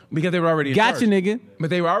what? Because they were already in gotcha, charge. nigga.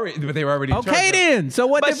 But they were already in charge. Okay, then. So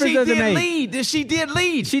what difference does it make? She did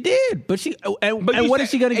lead. She did, but and what is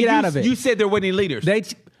she going to get out of it? You said there weren't any leaders.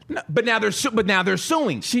 But now they're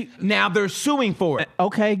suing. Now they're suing for it.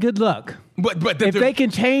 Okay, good luck. But if they can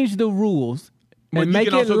change the rules and make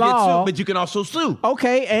it law, but you can also sue.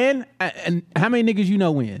 Okay, and how many niggas you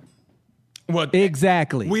know win? Well,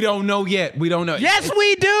 exactly. We don't know yet. We don't know. Yes,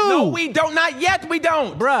 we do. No, we don't. Not yet. We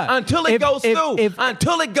don't, bruh. Until it goes through.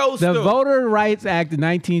 Until it goes through. The Voter Rights Act of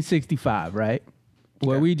 1965, right?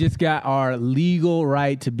 Where we just got our legal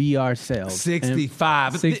right to be ourselves.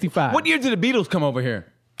 65. 65. What year did the Beatles come over here?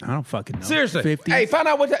 I don't fucking know. Seriously. 50s? Hey, find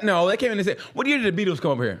out what that. No, they came in and said, what year did the Beatles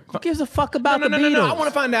come over here? Who gives a fuck about the Beatles? No. I want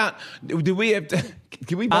to find out. Do we have to.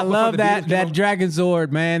 Can we vote I love before the Beatles that Dragon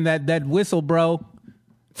Zord, man. That whistle, bro.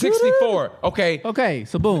 64. Okay,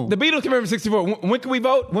 so boom. The Beatles came over in 64. When can we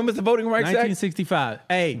vote? When was the Voting Rights Act? 1965.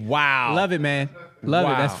 Hey. Wow. Love it, man. Love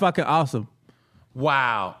it. That's fucking awesome.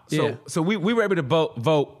 Wow. Yeah. So we were able to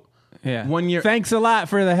vote. Yeah. 1 year. Thanks a lot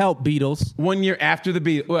for the help, Beatles. 1 year after the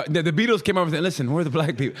Beatles. Well, the Beatles came over and said, listen, where are the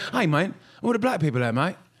black people? Hey, mate, where are the black people at,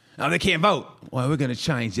 mate? Oh, they can't vote. Well, we're going to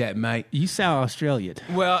change that, mate. You sound Australian.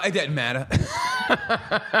 Well, it doesn't matter. I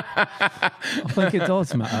think it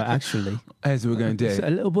does matter, actually. Here's what we're going to do. It's a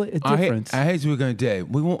little bit of difference. Here's what we're going to do.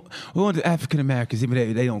 We want the African Americans, even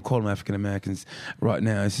though they don't call them African Americans right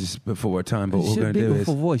now. This is before our time, but what we're going to do is.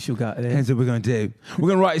 Voice you got there. Here's what we're going to do. We're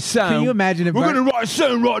going to write a song. Can you imagine if we're going to write a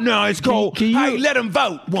song right now? It's called Hey, Let Them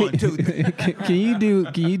Vote. 1, 2, 3. Can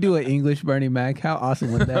you do an English Bernie Mac? How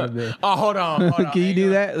awesome would that have been? Oh, hold on. Can you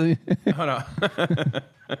do that? Hold on.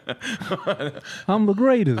 I'm the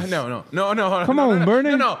greatest. No. Hold on. Come on,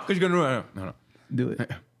 Bernie. No, because you're going to no. Do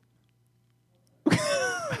it.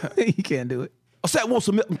 You can't do it. I said I want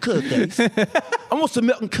some milk and cookies. I want some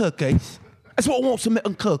milk and cookies. That's what I want, some milk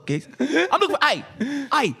and cookies. I'm looking for, hey,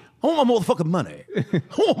 I want my motherfucking money. I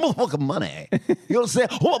want my motherfucking money. You know what I'm saying?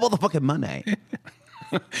 I want my motherfucking money.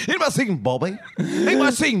 Anybody seen Bobby?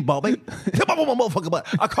 Anybody seen Bobby? Tell me my motherfucking money.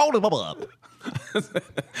 I called him up.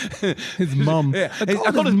 His mom. Yeah,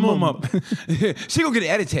 I called his mom up. She gonna get an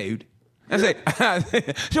attitude. I say,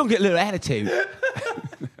 she gonna get a little attitude.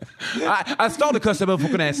 I started to cuss that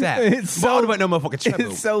motherfucking ass out. It's so about no motherfucking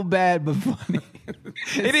trouble. It's so bad but funny.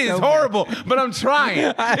 It is horrible, but I'm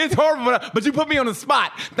trying. It's horrible, but you put me on the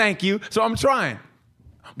spot. Thank you. So I'm trying.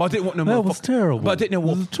 But I didn't want no That was terrible. But I didn't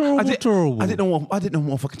want. It was terrible. I didn't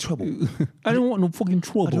want fucking trouble. I didn't want no fucking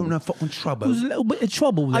trouble. I don't want no fucking trouble. There's a little bit of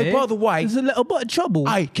trouble there. Hey, by the way, there's a little bit of trouble.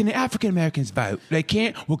 Hey, can the African Americans vote? They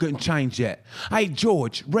can't. We're going to change that. Hey,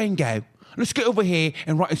 George, Ringo, let's get over here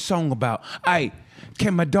and write a song about. Hey,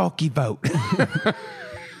 can my donkey vote?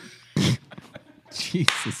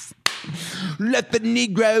 Jesus. Let the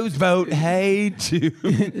Negroes vote. Hey, too.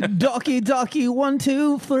 Donkey, 1,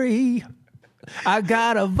 2, 3. I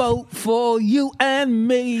gotta vote for you and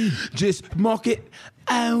me. Just mark it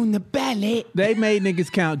on the ballot. They made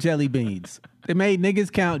niggas count jelly beans. They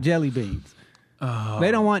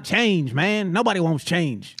don't want change, man. Nobody wants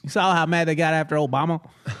change. You saw how mad they got after Obama?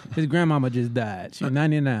 His grandmama just died. She was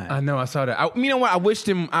 99. I know. I saw that. You know what? I wished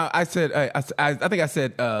him. I said. I think I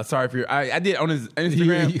said sorry for your. I did on his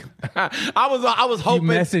Instagram. I was hoping.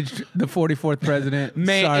 You messaged the 44th president.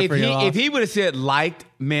 Man, sorry for your loss. if he would have said liked,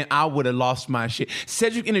 man, I would have lost my shit.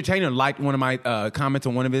 Cedric Entertainer liked one of my comments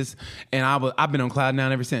on one of his, and I've been on cloud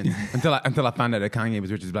nine ever since until I found out that Kanye was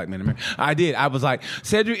the richest black man in America. I did. I was like,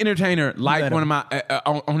 Cedric Entertainer liked one of my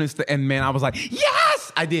on his, and man, I was like,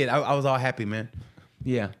 yes, I did. I was all happy, man.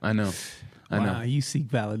 Yeah, I know. Wow, you seek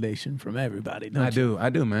validation from everybody, don't you? I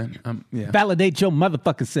do, man. Yeah. Validate your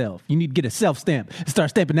motherfucking self. You need to get a self stamp and start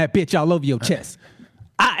stamping that bitch all over your chest.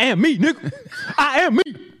 I am me, nigga. I am me.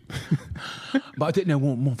 But I didn't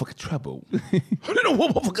want motherfucking trouble. I didn't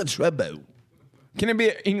want motherfucking trouble. Can it be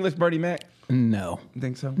an English Bernie Mac? No. You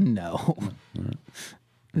think so? No.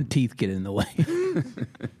 The teeth get in the way.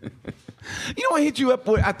 You know, I hit you up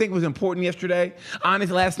with I think was important yesterday.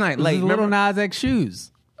 Honest, last night late. Little Nas X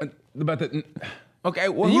shoes. About the okay.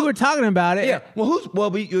 Well, You were talking about it. yeah.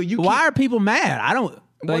 Well, you Why are people mad? I don't.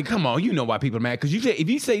 Like, come on, you know why people are mad? Because if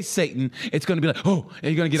you say Satan, it's going to be like, oh,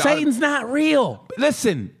 and you're going to get Satan's not real.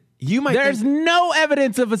 Listen, you might. There's no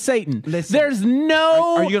evidence of a Satan. Listen. There's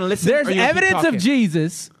no. Are you going to listen? There's or are you gonna keep evidence of talking?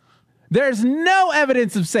 Jesus. There's no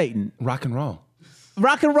evidence of Satan. Rock and roll,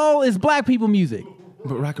 Rock and roll is black people music.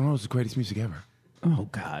 but rock and roll is the greatest music ever. Oh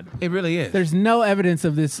God. It really is. There's no evidence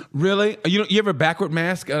of this. Really? You ever backward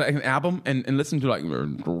mask an album and listen to like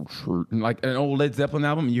an old Led Zeppelin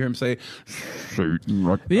album and you hear him say,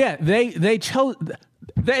 Satan. Yeah, they chose.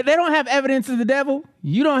 They don't have evidence of the devil.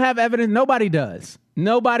 You don't have evidence. Nobody does.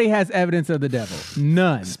 Nobody has evidence of the devil.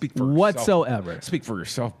 None. Speak for whatsoever. yourself. Speak for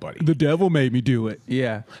yourself, buddy. The devil made me do it.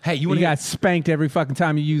 Yeah. Hey, you You wanna got spanked every fucking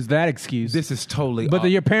time you use that excuse. This is totally. But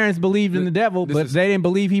your parents believed in the devil, but they didn't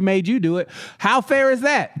believe he made you do it. How fair is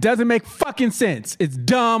that? Doesn't make fucking sense. It's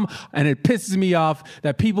dumb, and it pisses me off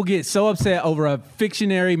that people get so upset over a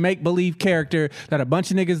fictionary make-believe character that a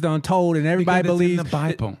bunch of niggas done told, and everybody Because it's in believes. the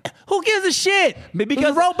Bible. Who gives a shit? Because it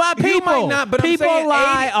was wrote by you people. might not, but I'm people saying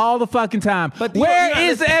lie 80 all the fucking time. But where you're not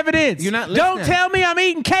is the listening. evidence? You're not Don't listening. tell me I'm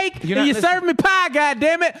eating cake You're and not you listening. serving me pie,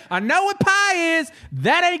 goddammit. I know what pie is.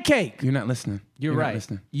 That ain't cake. You're not listening. You're not right.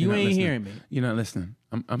 listening. You You're not ain't listening. hearing me. You're not listening.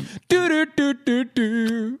 I'm.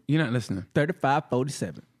 Do-do-do-do-do. You're not listening.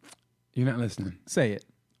 3547. You're not listening. Say it.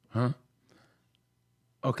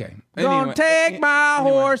 Okay. Gonna take my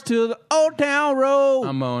horse to the old town road.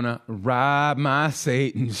 I'm gonna ride my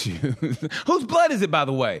Satan shoes. Whose blood is it, by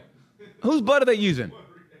the way? Whose blood are they using?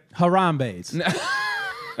 Harambe's.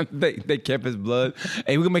 They kept his blood.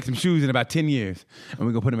 Hey, we're gonna make some shoes in about 10 years, and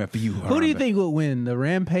we're gonna put them out for you. Who do you think would win, the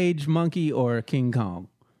Rampage monkey or King Kong?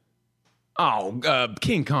 Oh,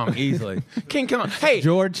 King Kong easily. King Kong. Hey,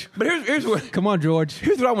 George. But here's what. Come on, George.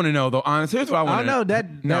 Here's what I want to know, though. Honest, here's what I I want don't to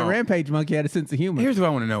know. That Rampage monkey had a sense of humor. Here's what I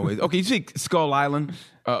want to know is okay. You see Skull Island?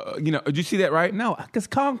 Did you see that right? No, because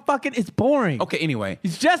Kong fucking it's boring. Okay. Anyway,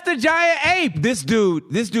 He's just a giant ape. this dude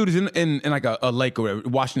is in like a lake or whatever,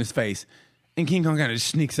 washing his face, and King Kong kind of just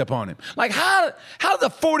sneaks up on him. Like how does a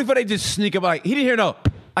 40-foot ape just sneak up? Like he didn't hear no,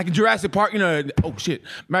 like in Jurassic Park, oh shit,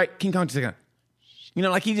 right? King Kong just kind of.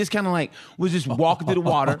 Like he just kind of like was just walking through the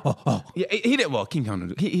water. Yeah, he did. Well, King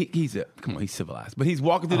Kong, he's civilized, but he's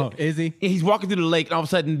walking through. Is he? Yeah, he's walking through the lake, and all of a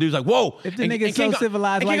sudden, the dude's like, "Whoa!" If the nigga's so King Kong-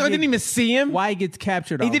 civilized, and why King Kong he didn't even see him. Why he gets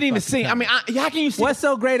captured? He all didn't the even fucking see. time? How can you? What's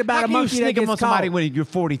so great about how a can you monkey that sneak up gets on somebody caught? when you're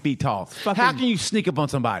 40 feet tall? fucking- How can you sneak up on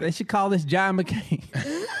somebody? They should call this John McCain.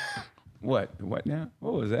 What now?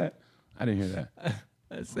 What was that? I didn't hear that.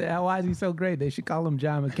 I said, why is he so great? They should call him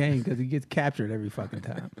John McCain because he gets captured every fucking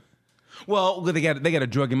time. Well, they got to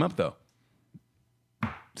drug him up though.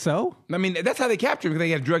 So? I mean, that's how they capture him because they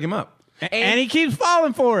got to drug him up. And he keeps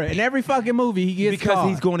falling for it. In every fucking movie, he gets because caught.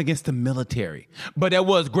 he's going against the military. But that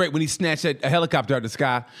was great when he snatched a helicopter out of the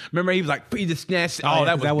sky. Remember, he was like, he just snatched. Oh,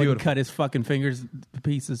 that was wouldn't beautiful. cut his fucking fingers to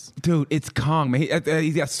pieces. Dude, it's Kong, man.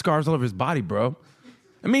 He's got scars all over his body, bro.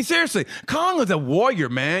 I mean, seriously, Kong is a warrior,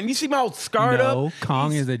 man. You see him all scarred up? No,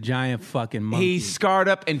 Kong is a giant fucking monkey. He's scarred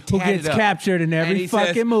up and Who tatted gets up. captured in every And he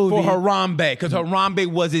fucking says, movie. For Harambe, because Harambe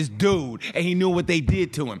was his dude, and he knew what they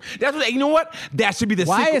did to him. That's what. You know what? That should be the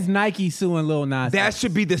Why sequel. is Nike suing Lil Nas? That X?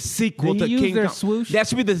 should be the sequel Did to he use King their Kong. swoosh? That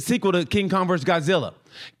should be the sequel to King Kong vs. Godzilla.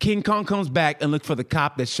 King Kong comes back and looks for the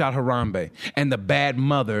cop that shot Harambe and the bad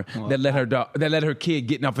mother that let her kid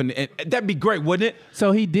get off. And that'd be great, wouldn't it?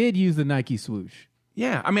 So he did use the Nike swoosh.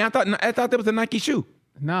 Yeah, I mean, I thought that was a Nike shoe.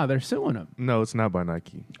 No, they're suing him. No, it's not by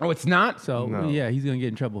Nike. Oh, it's not. So No. yeah, he's gonna get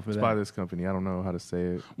in trouble for It's that. by this company. I don't know how to say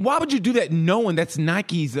it. Why would you do that knowing that's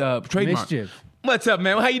Nike's trademark? Mischief. What's up,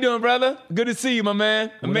 man? How you doing, brother? Good to see you, my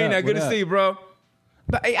man. I What mean up, that. Good what to up? see you, bro.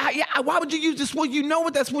 But why would you use this swoosh? You know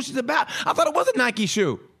what that swoosh is about. I thought it was a Nike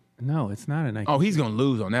shoe. No, it's not a Nike. Oh, he's gonna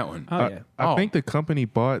lose on that one. Oh, yeah. I Oh. think the company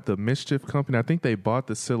bought the Mischief company. I think they bought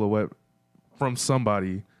the silhouette from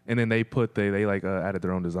somebody, and then they added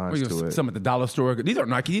their own designs to it. Some at the dollar store. These are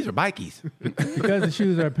Nike. These are Bikeys. Because the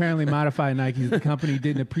shoes are apparently modified Nikes, the company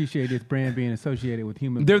didn't appreciate its brand being associated with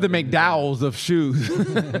human. They're the blood. McDowells of shoes.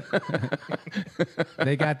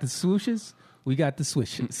 They got the swooshes. We got the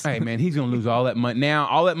swishes. Hey, man, he's gonna lose all that money. Now,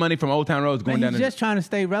 all that money from Old Town Road is going Man, down. he's just trying to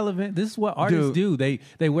stay relevant. This is what artists do. They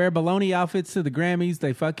wear baloney outfits to the Grammys.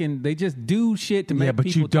 They just do shit to make Yeah, but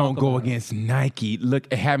people you don't talk go about it. against Nike.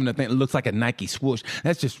 Look, having a thing that looks like a Nike swoosh.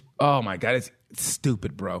 That's just, oh my God, it's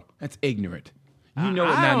stupid, bro. That's ignorant. You know it,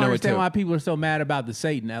 I and I don't know it understand too. why people are so mad about the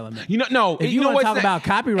Satan element. You know, no. If you know wanna what's talk that- about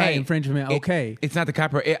copyright Hey, infringement, okay. It's not the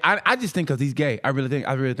copyright. I just think because he's gay. I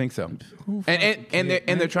really think so. And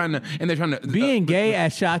they're trying to Being gay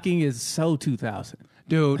as shocking is so 2000.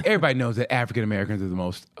 Dude, everybody knows that African Americans are the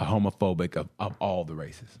most homophobic of all the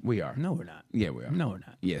races. We are. No, we're not. Yeah, we are. No, we're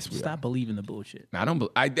not. Yes, we Stop believing the bullshit. I don't.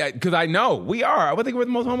 Because I know we are. I think we're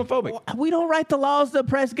the most homophobic. We don't write the laws to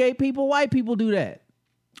oppress gay people. White people do that.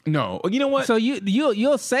 No, you know what? So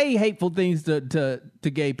you'll say hateful things to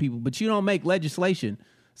gay people, but you don't make legislation.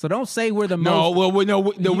 So don't say we're the no,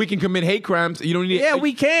 most. we can commit hate crimes. You don't need. Yeah,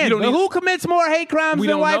 we can. You don't But need, who commits more hate crimes we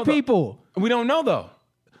than don't white know, though. people? We don't know though.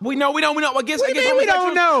 We know. I guess. What do you mean we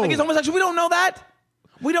don't know? Against homosexuals, we don't know that.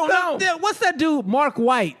 We don't know. What's that dude, Mark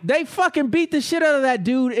White? They fucking beat the shit out of that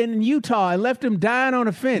dude in Utah and left him dying on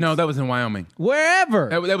a fence. No, that was in Wyoming. Wherever.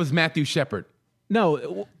 That was Matthew Shepard.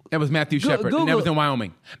 No. That was Matthew Shepard. And that was in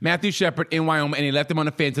Wyoming. Matthew Shepard in Wyoming, and he left him on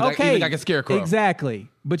the fence. He looked like a scarecrow. Exactly.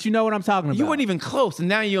 But you know what I'm talking about. You weren't even close, and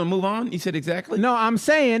now you're gonna move on. You said exactly. No, I'm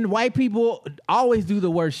saying white people always do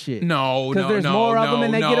the worst shit. No, because there's more of them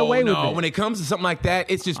and they get away with it. When it comes to something like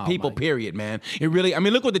that, it's just people. Period, man. It really. I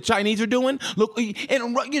mean, look what the Chinese are doing. Look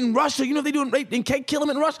in Russia. You know they doing rape and kill them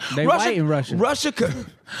in Russia. They white in Russia.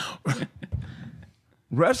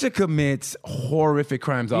 Russia commits horrific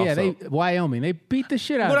crimes. Also, Yeah, Wyoming. They beat the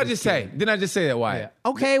shit out. What of did I just say? Didn't I just say that? Why? Yeah.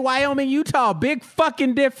 Okay, Wyoming, Utah, big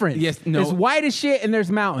fucking difference. Yes, no. It's white as shit and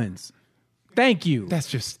there's mountains. Thank you. That's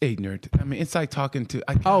just ignorant. I mean, it's like talking to.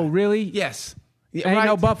 Oh, really? Yes. Yeah, Ain't right?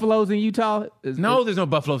 no buffaloes in Utah? No, there's no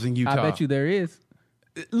buffaloes in Utah. I bet you there is.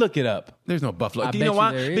 Look it up. There's no buffalo. I You bet know you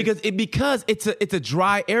why? there is. Because it's a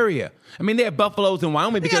dry area. I mean, they have buffaloes in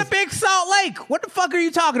Wyoming They because got a big Salt Lake. What the fuck are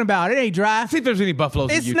you talking about? It ain't dry. see if there's any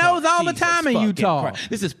buffaloes in It Utah. snows all the Jesus time in fucking Utah. Christ.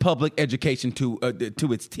 This is public education to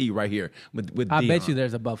its T right here with I Dion. bet you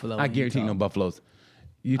there's a buffalo. I in guarantee Utah. no buffaloes.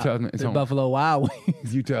 Utah it's There's home. Buffalo Wild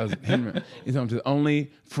Wings. Utah's is home to the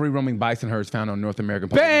only free roaming bison herds found on North American.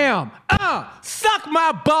 public land. Bam! Suck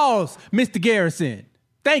my balls, Mr. Garrison.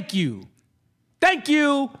 Thank you. Thank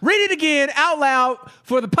you. Read it again out loud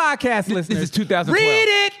for the podcast listeners. This is 2012. Read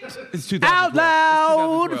it It's 2012. out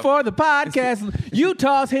loud It's 2012. for the podcast.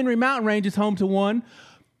 Utah's Henry Mountain Range is home to one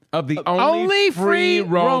Of the only only free free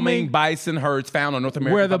roaming roaming bison herds found on North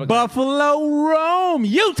American. where the public land. buffalo roam.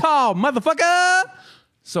 Utah, motherfucker.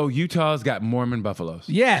 So Utah's got Mormon buffaloes.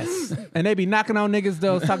 Yes. And they be knocking on niggas,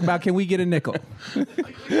 though, talking about, can we get a nickel?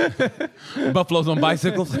 Buffaloes on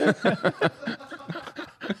bicycles.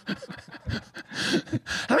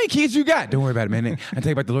 How many kids you got? Don't worry about it, man. I tell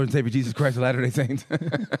you about the Lord and Savior Jesus Christ of Latter-day Saints.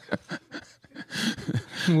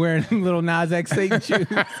 Wearing little Nas X Satan shoes.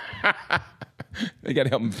 They got to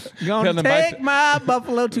help them. Gonna take my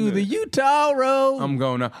buffalo to the Utah road. I'm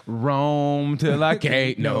gonna roam till I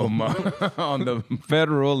can't no more on the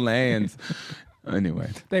federal lands. Anyway,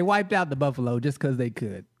 They wiped out the buffalo just because they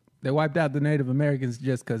could. They wiped out the Native Americans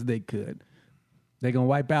just because they could. They're going to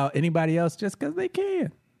wipe out anybody else just because they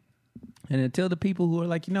can. And until the people who are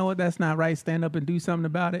like, you know what, that's not right, stand up and do something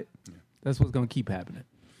about it, that's what's going to keep happening.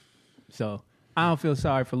 So I don't feel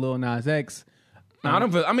sorry for Lil Nas X. I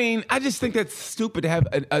don't feel. I mean, I just think that's stupid to have.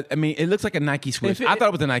 I mean, it looks like a Nike swish. I thought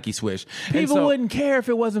it was a Nike swish. And People so- wouldn't care if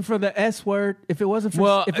it wasn't for the S word, if it wasn't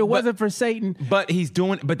for wasn't for Satan. But he's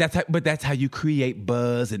doing. But that's how you create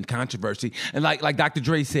buzz and controversy. And like Dr.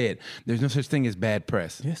 Dre said, there's no such thing as bad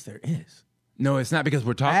press. Yes, there is. No, it's not because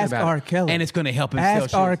we're talking Ask about R. it. Kelly. And it's going to help him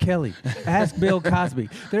Ask sell R. shit. Kelly. Ask Bill Cosby.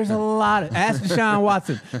 There's a lot of. Ask Deshaun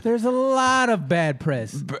Watson. There's a lot of bad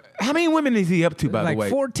press. How many women is he up to, by Like the way?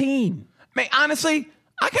 14. Man, honestly,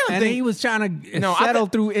 I kind of And think he was trying to No, I settle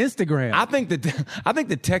thi- through Instagram. I think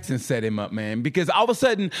the Texans set him up, man, because all of a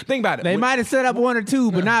sudden, think about it. They might have set up one or two,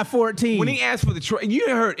 but not 14. When he asked for the trade, you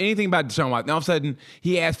didn't heard anything about Deshaun Watson. All of a sudden,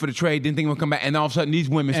 he asked for the trade, didn't think he would come back, and all of a sudden, these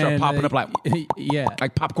women start And, popping up like yeah.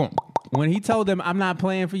 popcorn. When he told them, "I'm not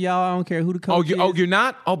playing for y'all. I don't care who the coach is." You're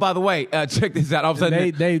not? Oh, by the way, check this out. All of a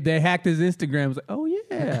sudden, They hacked his Instagram. Was like, oh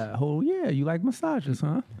yeah, you like massages,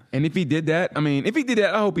 huh? and if he did that,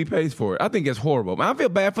 I hope he pays for it. I think it's horrible. I feel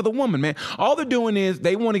bad for the woman, man. All they're doing is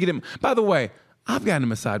they want to get him. By the way, I've gotten a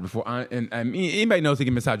massage before, and anybody knows they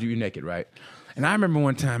can massage you naked, right? And I remember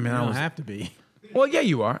one time, man, You I don't was have to be. well, yeah,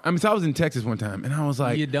 you are. I mean, so I was in Texas one time, and I was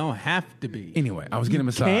like, You don't have to be. anyway, I was getting a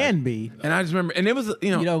massage. Can be. And I just remember, and it was,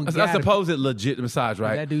 You don't I gotta- suppose it legit massage,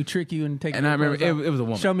 right? That dude trick you and take. And your I remember clothes it off? was a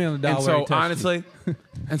woman. Show me on the doll. And where so he touched you. honestly,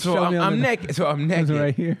 and so Show me on I'm the- naked. So I'm naked.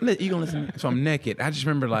 right here. You gonna listen? So I'm naked. I just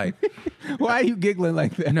remember like, Why are you giggling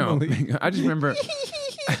like that? no, Malik? I just remember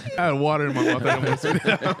I had water in my mouth. I almost spit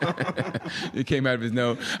it out. it came out of his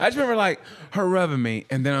nose. I just remember like her rubbing me,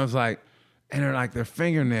 and then I was like, and their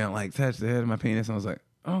fingernail like touched the head of my penis. And I was like,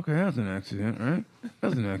 okay, that's an accident, right?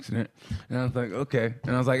 That's an accident. And I was like, okay.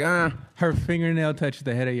 And I was like, Her fingernail touched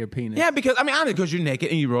the head of your penis. yeah, because I mean, honestly, because you're naked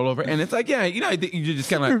and you roll over, and it's like, yeah, you just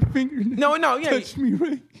kind of like, fingernail yeah, touched me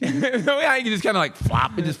right. no, yeah, you just kind of like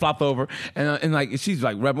flop, it just flopped over, and like she's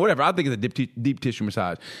like rubbing whatever. I think it's a deep tissue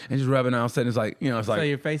massage, and just rubbing. And all of a sudden, it's like, it's like, So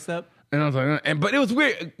your face up? and I was like, but it was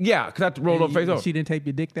weird, yeah, because I rolled over face over. She didn't tape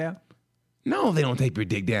your dick down? No, they don't tape your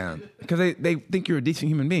dick down because they think you're a decent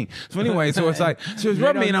human being. So anyway, so it's like she was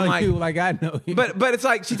rubbing me, and I'm like, like I know you. But it's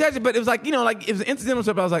like she touched it, but it was like like it was incidental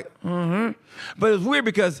stuff. I was like, But it was weird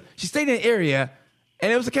because she stayed in an area,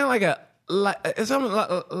 and it was kind of it's something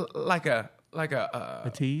like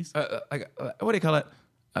a tease, what do they call it?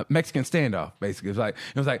 A Mexican standoff, basically. It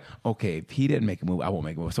was like, okay, if he didn't make a move, I won't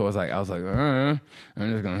make a move. So I was like, I'm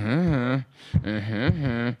just going,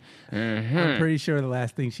 I'm pretty sure the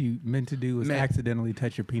last thing she meant to do was accidentally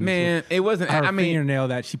touch your penis. Man, it wasn't. Her I mean, fingernail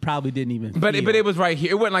that she probably didn't even. But feel. it was right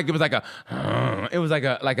here. It wasn't like it was like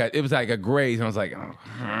it was like a graze, and I was like,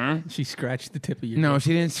 She scratched the tip of your. no, dick.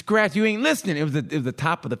 she didn't scratch. You ain't listening. It was the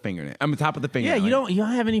top of the fingernail. I'm the top of the Yeah, fingernail. you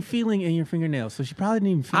don't have any feeling in your fingernail, so she probably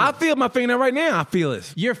didn't even feel. I it. feel my fingernail right now. I feel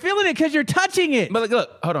it. You're feeling it because you're touching it. But look,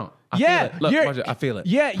 hold on. I Yeah, feel it. Look, you're- watch it. I feel it.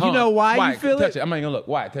 Yeah, Hold you know on. why you feel touch it? I'm not even gonna look.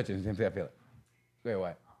 Why? Touch it. I feel it. Go ahead,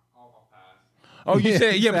 why? Oh, you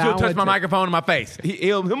said, Yeah, but I you'll touch want my to- microphone in my face.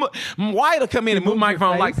 Wyatt will come in and move move my your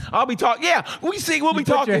microphone like, face? I'll be talking. Yeah, we'll be Put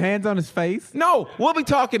talking. your hands on his face. No, we'll be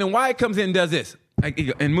talking, and Wyatt comes in and does this.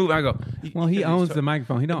 And move. I go, Well, he owns the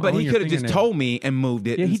microphone. He don't. But own he your could have just fingernail. told me and moved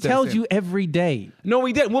it. Yeah, he instead of tells saying- you every day. No,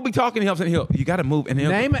 he didn't. We'll be talking. He helps, and you got to move. And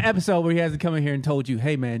he'll Name an episode where he hasn't come in here and told you,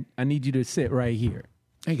 "Hey, man, I need you to sit right here."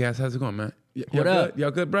 Hey guys, how's it going, man? What up? Good?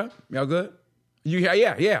 Y'all good, bro? Y'all good? You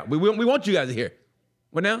here? Yeah. We want you guys to hear.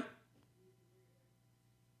 What now?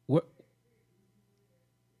 What?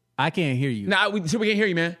 I can't hear you. Nah, we can't hear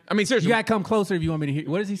you, man. I mean, seriously. You gotta come closer if you want me to hear.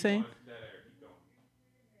 What is he saying?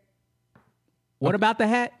 What about the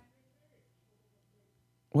hat?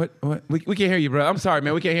 What? We can't hear you, bro. I'm sorry,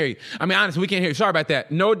 man. We can't hear you. I mean, honestly, we can't hear you. Sorry about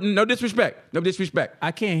that. No disrespect. No disrespect.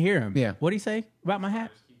 I can't hear him. Yeah. What'd he say about my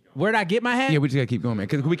hat? Where'd I get my hat? Yeah, we just gotta keep going, man,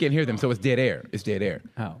 because we can't hear them, so it's dead air. It's dead air.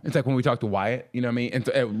 Oh. It's like when we talked to Wyatt. You know what I mean? And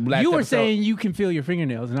so, last You were episode- saying you can feel your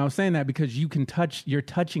fingernails, and I was saying that because you're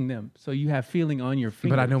touching them, so you have feeling on your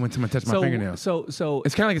fingers. but I know when someone touched my fingernails. So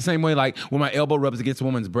It's kind of like the same way, like when my elbow rubs against a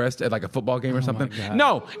woman's breast at like a football game or something. God.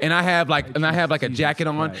 No, and I have like a Jesus jacket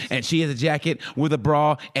on, Christ. and she has a jacket with a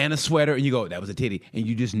bra and a sweater, and you go, that was a titty, and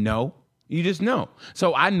you just know. You just know.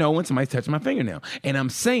 So I know when somebody's touching my fingernail. And I'm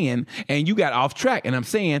saying, and you got off track, and I'm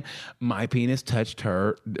saying my penis touched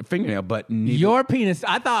her fingernail, but neither. your penis.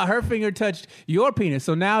 I thought her finger touched your penis,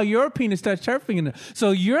 so now your penis touched her fingernail.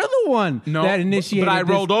 So you're the one No, that initiated. but I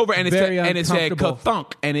rolled this over and it said very ka-thunk,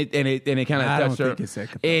 uncomfortable- and it kind of I don't touched her. think it said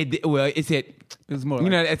ka-thunk. It said It was more you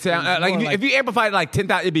know, like- it sound it was like, more if you amplified it like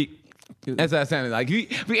 10,000, it'd be. That's how it sounded. Like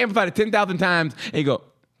if you amplified it 10,000 times, and you go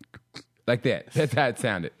like that. That's how it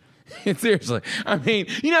sounded. Seriously, I mean,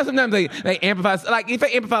 you know, sometimes they amplify, like if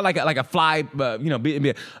they amplify like a fly, but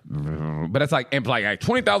that's like amplified like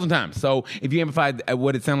 20,000 times. So if you amplified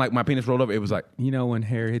what it sounded like, my penis rolled over, it was like You know, when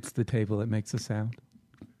hair hits the table, it makes a sound.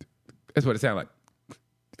 that's what it sounded like.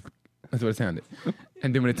 That's what it sounded.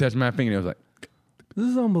 And then when it touched my finger, it was like This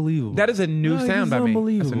is unbelievable. that is a new No, sound this by is me.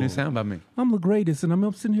 unbelievable. That's a new sound by me. I'm the greatest, and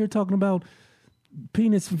I'm sitting here talking about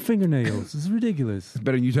penis and fingernails. It's ridiculous.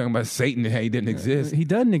 Better than you talking about Satan and how he didn't exist. He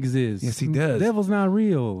doesn't exist. Yes, he does. The devil's not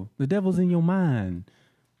real. The devil's in your mind.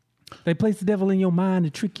 They place the devil in your mind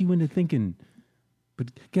to trick you into thinking. But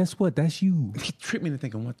guess what? That's you. He tricked me into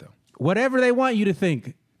thinking what though? Whatever they want you to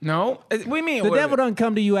think. No, what do you mean? The devil doesn't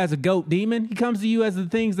come to you as a goat demon. He comes to you as the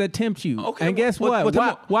things that tempt you. Okay, And guess what?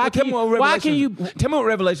 Why Tell me what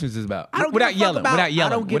Revelations is about? I don't Without give a fuck yelling. about- Without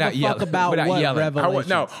yelling. I don't give without a yelling. fuck about without what yelling. Revelations.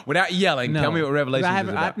 No, without yelling. No. Tell me what Revelations I is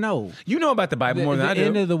about. no. You know about the Bible more than I The do.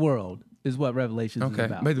 end of the world is what Revelations is Okay,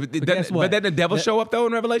 about. but guess what? but then the devil show up though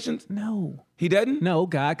in Revelations. No. He doesn't. No,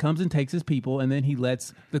 God comes and takes his people, and then he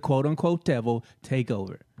lets the quote unquote devil take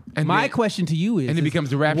over. And My then- question to you is: and it becomes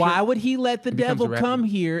the rapture? Why would he let the becomes devil the rapture? come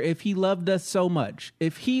here if he loved us so much?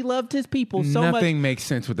 If he loved his people so much? Nothing makes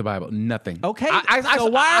sense with the Bible. Nothing. Okay, so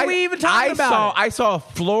why are we even talking about it? I saw a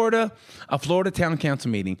Florida town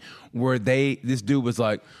council meeting where this dude was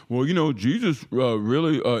like, well, you know, Jesus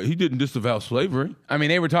really he didn't disavow slavery. I mean,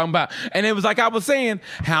 they were talking about, and it was like I was saying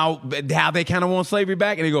how they kind of want slavery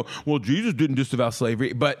back, and they go, well, Jesus didn't disavow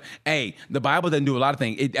slavery, but hey, the Bible doesn't do a lot of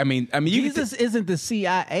things. I mean, you Jesus isn't the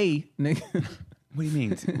CIA, nigga. What do you mean?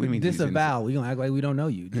 What do you mean? Jesus Disavow. We gonna act like we don't know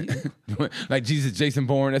you. like Jesus, Jason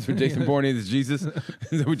Bourne. That's what Jason Bourne is. Jesus.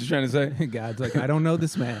 Is that what you're trying to say? God's like, I don't know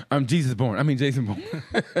this man. I'm Jesus Bourne. I mean Jason Bourne.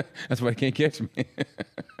 That's why he can't catch me.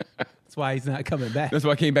 That's why he's not coming back. That's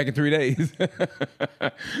why I came back in 3 days.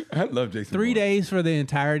 I love Jason. 3 Bourne. days for the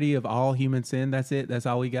entirety of all human sin. That's it. That's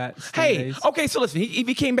all we got. 3 Hey, days. okay. So listen, if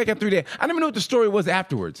he came back in 3 days, I never know what the story was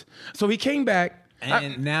afterwards. So he came back.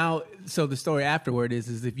 And now, so the story afterward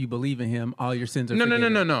is if you believe in him, all your sins are No.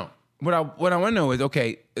 forgiven. What I want to know is,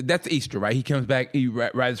 okay, that's Easter, right? He comes back, he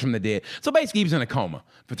rises from the dead. So basically, he was in a coma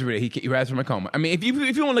for 3 days. He rises from a coma. I mean, if you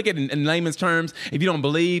want to look at it in layman's terms, if you don't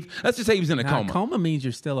believe, let's just say he was in a coma. Coma means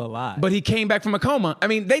you're still alive. But he came back from a coma. I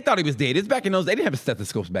mean, they thought he was dead. It's back in those. They didn't have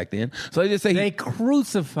stethoscopes back then, so they just say they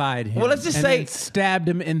crucified him. Well, let's just and say then stabbed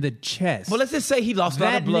him in the chest. Well, let's just say he lost a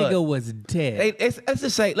lot that of blood. nigga was dead.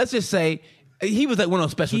 Let's just say he was like one of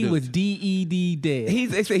those special He dudes. was DED dead.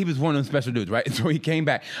 They say he was one of those special dudes, right? So he came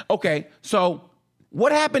back. Okay, so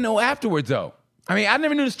what happened though afterwards though? I mean, I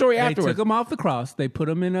never knew the story They afterwards. took him off the cross. They put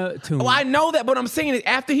him in a tomb. Well, I know that, but I'm saying is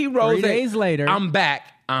after he rose, 3 days later, I'm back.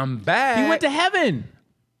 he went to heaven.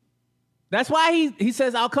 That's why he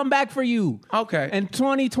says, I'll come back for you. Okay. And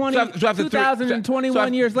 2020, So after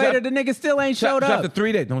 2021 years later, the nigga still ain't showed So up. after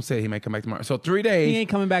 3 days, don't say he might come back tomorrow. So 3 days. He ain't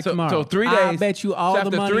coming back tomorrow. So 3 days. I bet you all so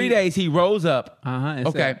the money. After 3 days, he rose up. And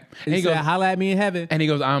Okay. said, And he said, holla at me in heaven. And he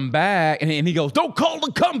goes, I'm back. And he goes, don't call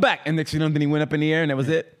the comeback. And next thing you know, then he went up in the air and that was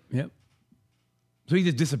it. Yep. So he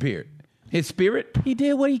just disappeared. His spirit. He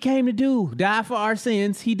did what he came to do. Die for our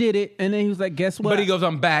sins. He did it. And then he was like, guess what? But he goes,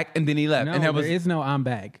 I'm back. And then he left. no, and that was, there is no I'm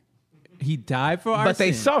back. He died for our But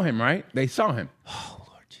they sins. saw him, right? They saw him. Oh,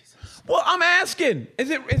 Lord Jesus. Well, I'm asking.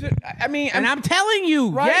 Is it, I mean. And I'm telling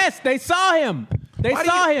you, Right? yes, they saw him. They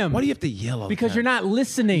saw him. Why do you have to yell all the Because time? you're not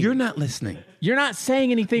listening. You're not listening. You're not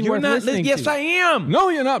saying anything You're worth not listening Yes, to. I am. No,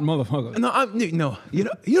 you're not, motherfucker. No, you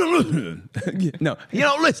don't listen. No, you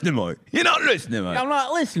don't listen, Mike. You're not listening, Mike. I'm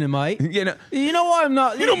not listening, mate. You know, You know what I'm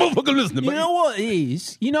not. you don't motherfucking listen, You Mike. know what it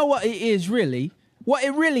is? You know what it is really? What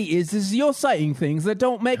it really is you're saying things that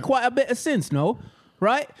don't make quite a bit of sense, no?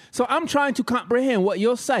 Right? So I'm trying to comprehend what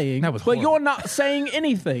you're saying, That was but horrible. you're not saying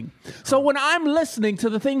anything. So when I'm listening to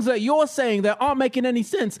the things that you're saying that aren't making any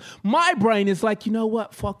sense, my brain is like, you know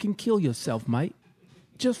what? Fucking kill yourself, mate.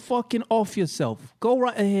 Just fucking off yourself. Go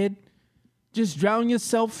right ahead. Just drown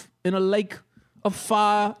yourself in a lake of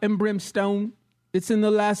fire and brimstone. It's in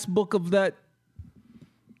the last book of that,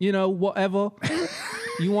 whatever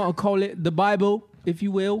you want to call it, the Bible, if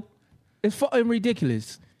you will. It's fucking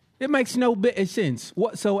ridiculous. It makes no bit of sense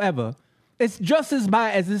whatsoever. It's just as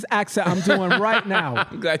bad as this accent I'm doing right now.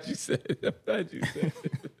 I'm glad you said it. I'm glad you said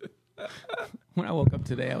it. When I woke up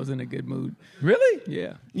today, I was in a good mood. Really?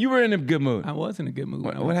 Yeah. You were in a good mood. I was in a good mood.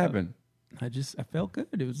 when I What woke up. happened? I felt good.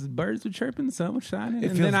 It was the birds were chirping, the sun was shining. It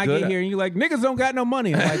And feels then I good. get here and you're like, niggas don't got no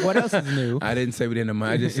money. I'm like, what else is new? I didn't say we didn't have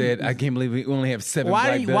money. I just said I can't believe we only have 7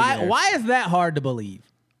 black billionaires. Why is that hard to believe?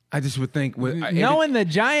 I just would think with Knowing the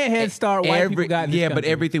giant head start white people got in this but country.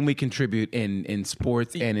 everything we contribute in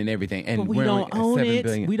sports and in everything, and But we we're don't only own 7 it.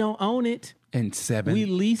 billion. We don't own it. And 7. We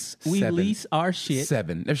lease our shit.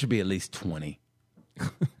 7. There should be at least 20.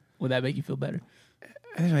 Would that make you feel better?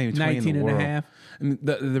 There's not even 20 in 19 the and a world. half. I mean,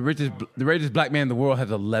 the richest black man in the world has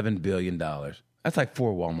 $11 billion. That's like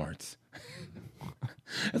 4 Walmarts.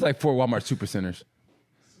 That's like 4 Walmart supercenters.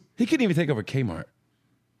 He couldn't even take over Kmart.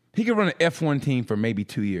 He could run an F1 team for maybe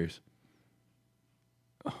 2 years.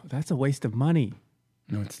 Oh, that's a waste of money.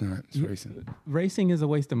 No, it's not. It's racing. Racing is a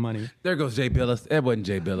waste of money. There goes Jay Billis. That wasn't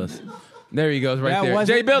Jay Billis. There he goes, right That there.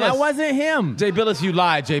 wasn't- Jay Billis. That wasn't him. Jay Billis, you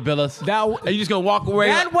lied, Jay Billis. Are you just gonna walk away?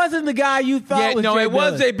 That wasn't the guy you thought was no, Jay it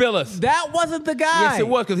was Billis. Jay Billis. That wasn't the guy. Yes, it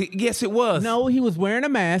was. Yes, it was. No, he was wearing a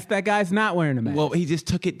mask. That guy's not wearing a mask. Well, he just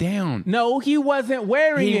took it down. No, he wasn't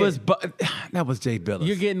wearing it. He was. That was Jay Billis.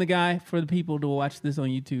 You're getting the guy for the people to watch this on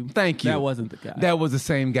YouTube. Thank you. That wasn't the guy. That was the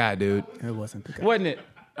same guy, dude. It wasn't the guy. Wasn't it?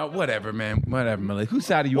 Whatever, man. Whatever, Malik. Whose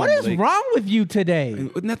side are you What on, is Malik? wrong with you today?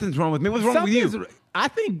 Nothing's wrong with me. What's wrong with you? I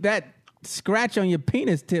think that scratch on your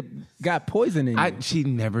penis tip got poison in you. She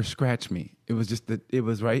never scratched me. It was just that it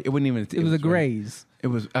was right. It wasn't even. it was a graze. It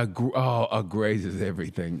was a graze is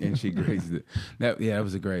everything, and she grazed it. That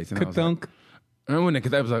was a graze. And I was like, Kathunk. I wouldn't,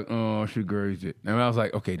 because I was like, oh, she grazed it, and I was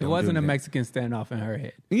like, okay, don't It wasn't do a that. Mexican standoff in her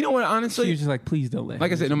head. You know what? Honestly, She was just like, please don't let like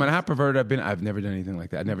I him. said, no matter how perverted I've been, I've never done anything like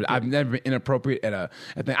that. I've never been inappropriate at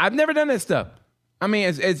a thing. I've never done that stuff. I mean,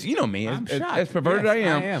 as you know me, I'm as shocked. perverted Yes, I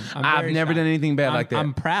am, I'm I've very never shocked. done anything bad like that.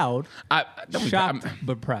 I'm proud. Don't be- Shocked,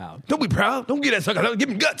 but proud. Don't be proud. Don't get that sucker. Give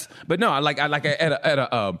him guts. But no, I like at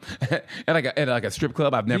a strip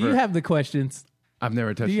club. I've never. Do you have the questions? I've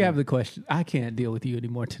never touched. Do you have the question? I can't deal with you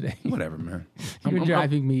anymore today. Whatever, man. You're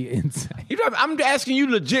driving me insane. I'm asking you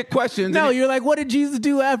legit questions. No, and you're like, what did Jesus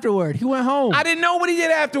do afterward? He went home. I didn't know what he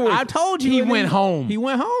did afterwards. I told you. He and went then home. He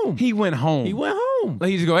went home. He went home. He went home.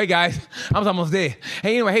 Like he just go, hey guys, I was almost dead.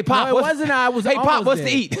 Hey, anyway, hey Pop, No, it wasn't. I was Hey Pop, almost what's dead.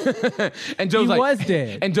 to eat? And Joe's He like, was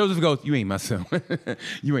dead. And Joseph goes, you ain't my son.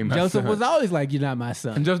 You ain't my son. Joseph was always like, you're not my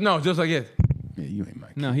son. And Joseph's like, yeah, you ain't my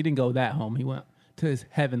kid. No, he didn't go that home. He went to his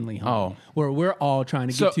heavenly home, Oh. where we're all trying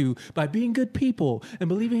to get to by being good people and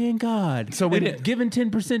believing in God. So we and didn't- giving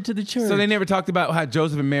 10% to the church. So they never talked about how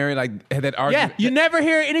Joseph and Mary like had that yeah, argument. you never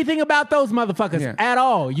hear anything about those motherfuckers Yeah. at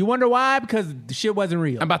all. You wonder why? Because the shit wasn't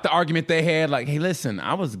real. About the argument they had, like, hey, listen,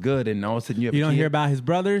 I was good, and all of a sudden you have You a don't kid. hear about his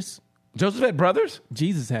brothers? Joseph had brothers?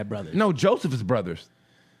 Jesus had brothers. No, Joseph's brothers.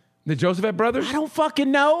 Did Joseph have brothers? I don't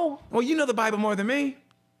fucking know. Well, you know the Bible more than me.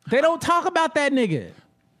 They don't talk about that nigga.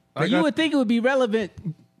 I You got- would think it would be relevant,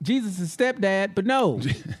 Jesus' stepdad, but no.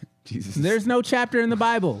 Jesus. There's no chapter in the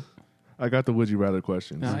Bible. I got the would you rather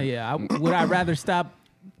questions. Would I rather stop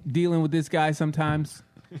dealing with this guy sometimes?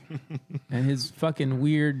 And his fucking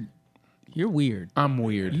weird. You're weird. I'm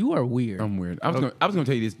weird. You are weird. I'm weird. I was gonna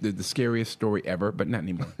tell you the scariest story ever, but not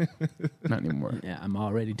anymore. Not anymore. Yeah, I'm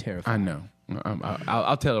already terrified. I know.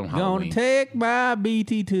 I'll tell them Gonna Halloween. take my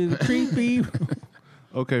BT to the creepy.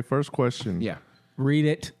 Okay, first question. Yeah. Read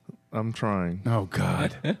it. I'm trying. Oh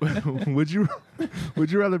God. would you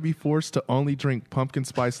rather be forced to only drink pumpkin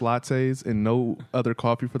spice lattes and no other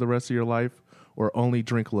coffee for the rest of your life, or only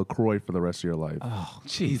drink LaCroix for the rest of your life?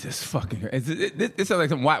 Jesus fucking. This sounds like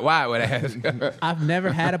some why would I ask? I've never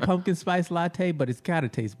had a pumpkin spice latte, but it's gotta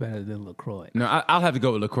taste better than LaCroix. No, I'll have to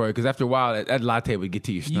go with LaCroix because after a while that latte would get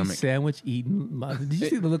to your You stomach. sandwich eating mother. Did you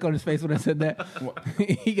see the look on his face when I said that?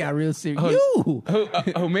 He got real serious.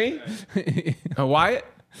 Who me? Wyatt?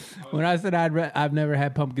 When I said I've never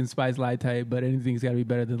had pumpkin spice latte, but anything's got to be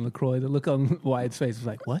better than LaCroix, the look on Wyatt's face was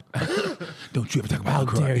like, what? Don't you ever talk about How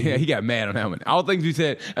LaCroix. dare you. Yeah, he got mad on that one. All things you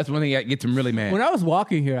said, that's one thing that gets him really mad. When I was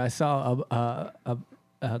walking here, I saw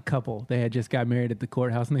a couple. They had just got married at the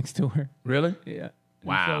courthouse next door. Really? Yeah. And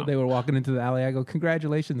Wow. So they were walking into the alley. I go,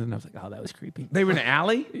 congratulations. And I was like, oh, that was creepy. They were in the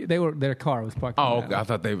alley? Their car was parked in Oh, the alley. I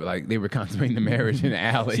thought they were consummating the marriage in the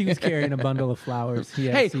alley. She was carrying a bundle of flowers. He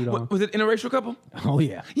had Hey, a suit on. was it an interracial couple? Oh,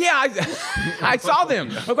 yeah. Yeah, I saw them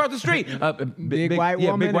across the street. Big white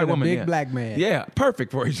woman big white and a woman, big yeah. black man. Yeah,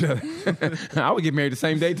 perfect for each other. I would get married the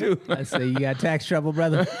same day too. I say, you got tax trouble,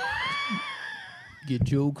 brother. Get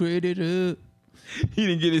your credit up. He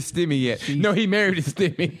didn't get his stimmy yet. No, he married his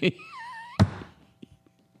stimmy.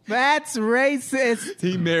 That's racist.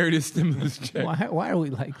 He married his stimulus check. Why are we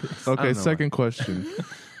like this? Okay, don't know second question.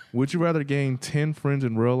 Would you rather gain 10 friends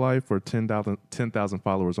in real life or 10,000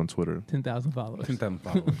 followers on Twitter? 10,000 followers. 10,000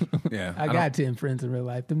 followers. Yeah, I got 10 friends in real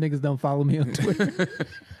life. Them niggas don't follow me on Twitter.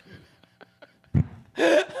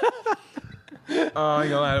 Oh, I ain't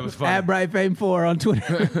gonna lie, that was funny. At BrightFame4 on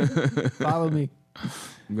Twitter. Follow me.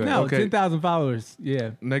 No, Okay. 10,000 followers.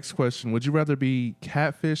 Yeah. Next question. Would you rather be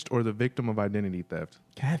catfished or the victim of identity theft?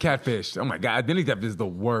 Catfish. Oh my God, identity theft is the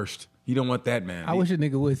worst. You don't want that, man. I wish a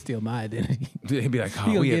nigga would steal my identity. He'd be like, He oh,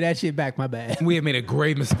 gonna we get have, that shit back, my bad. we have made a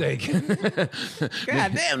grave mistake. God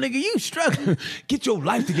damn, nigga, you struggling. Get your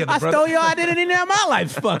life together, I brother. stole your identity, now my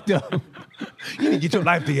life's fucked up. You need to get your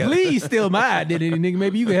life together. Please steal my identity, nigga.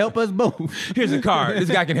 Maybe you can help us both. Here's a card. This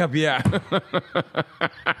guy can help you out.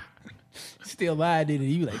 Steal my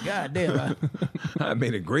identity. You like, God damn, I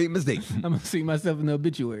made a great mistake. I'm gonna see myself in the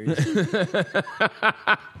obituaries.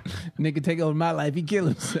 Nigga take over my life, he kill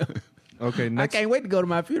himself. Okay, I next can't wait to go to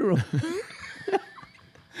my funeral.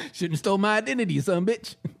 Shouldn't have stole my identity, you son of a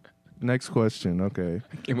bitch. next question. Okay.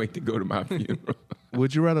 Can't wait to go to my funeral.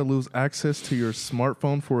 Would you rather lose access to your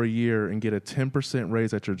smartphone for a year and get a 10%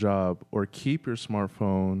 raise at your job, or keep your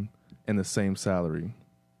smartphone and the same salary?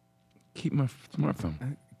 Keep my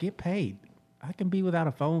smartphone. Get paid. I can be without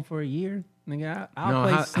a phone for a year. Nigga, I'll No,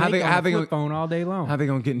 play how Snake they- on how the they flip gonna- phone all day long. How they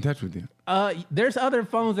gonna get in touch with you? There's other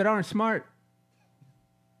phones that aren't smart.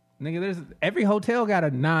 Nigga, there's every hotel got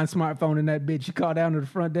a non-smartphone in that bitch. You call down to the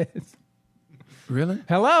front desk. Really?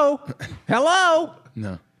 Hello? Hello?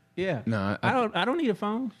 No. Yeah. No, I don't need a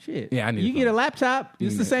phone. Shit. Yeah, I need a You get a phone. laptop.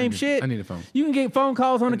 It's the same shit. I need a phone. You can get phone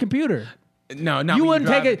calls on the computer. No, not You when wouldn't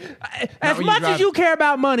drive- take it as when you much as drive- you care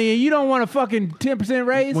about money, and you don't want a fucking 10%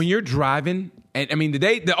 raise. When you're driving, and I mean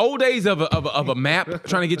the old days of a map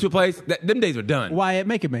trying to get to a place, them days are done. Wyatt,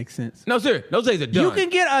 make it make sense. No, sir, those days are done. You can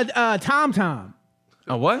get a TomTom.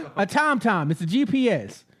 a what? A TomTom. It's a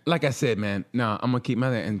GPS. Like I said, man. No, I'm gonna keep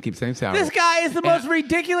my and keep the same salary. This guy is the most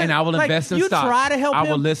ridiculous. And I will like, invest in you stocks. try to help I him.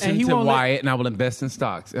 will and listen he to won't let- Wyatt, and I will invest in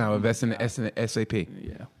stocks, and I will invest in the SAP.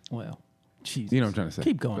 Yeah. Well, Jesus. You know what I'm trying to say.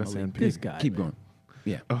 Keep going, That's Malik. NP. This guy. Keep going.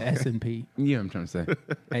 Yeah. S&P, You know what I'm trying to say.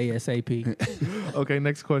 ASAP. Okay,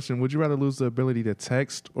 next question. Would you rather lose the ability to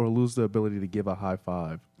text or lose the ability to give a high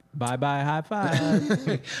five? Bye-bye, high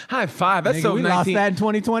five. High five. That's Nigga, so we 19. lost that in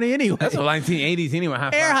 2020 anyway. That's so 1980s anyway. High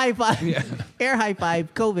five. Air high five. Air high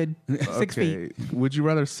five. COVID. 6 feet. Would you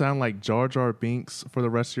rather sound like Jar Jar Binks for the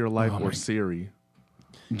rest of your life or Siri?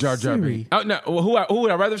 Jar Jar Siri. Binks. Oh no. Well, who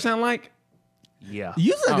would I rather sound like? Yeah.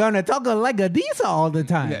 You're gonna talk like a diesel all the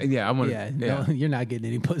time. Yeah, I want. Yeah, Yeah. no, you're not getting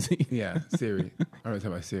any pussy. Yeah, Siri. I don't talk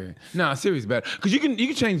about Siri. No, Siri's better because you can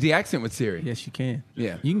change the accent with Siri. Yes, you can.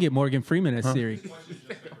 Yeah. You can get Morgan Freeman as Siri. It's just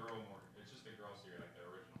the girl Siri, like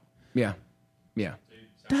the original. Yeah,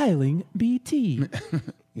 Dialing BT.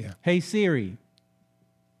 yeah. Hey Siri.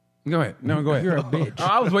 Go ahead. No, go ahead. You're a bitch. Oh,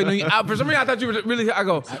 I was waiting on you. For some reason, I thought you were really. I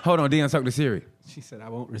go, hold on, Dion, talk to Siri. She said I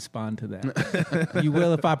won't respond to that. You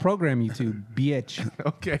will if I program you to, bitch.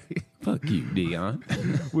 Okay. Fuck you, Dion.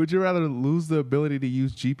 Would you rather lose the ability to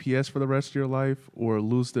use GPS for the rest of your life or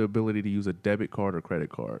lose the ability to use a debit card or credit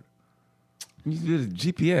card? You did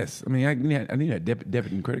GPS. I mean, I need a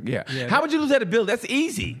debit and credit. Yeah. Yeah, How would you lose that ability? That's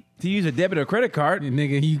easy to use a debit or credit card.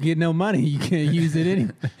 Nigga, you get no money. You can't use it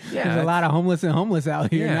anyway. Yeah, There's a lot of homeless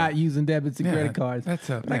out here Yeah. not using debits and Yeah, credit cards. that's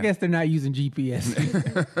a- But I yeah. guess they're not using GPS.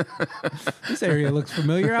 This area looks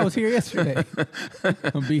familiar. I was here yesterday.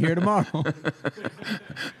 I'll be here tomorrow.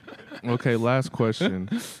 Okay, last question.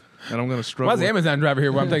 And I'm going to struggle. Why's the Amazon driver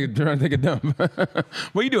here while I'm trying to take a dump?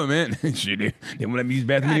 What you doing, man? Shit, they won't let me use the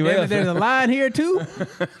bathroom God anywhere damn it, else. there's a line here too.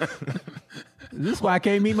 This is why I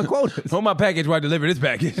can't meet my quotas. Hold my package while I deliver this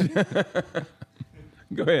package.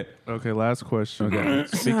 Go ahead. Okay, last question. Okay.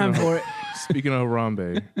 Time for it. Speaking of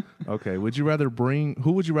Harambe, okay, who would you rather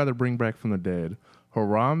bring back from the dead?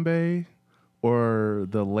 Harambe or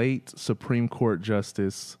the late Supreme Court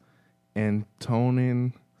Justice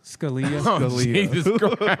Antonin Scalia. Oh, Scalia? Jesus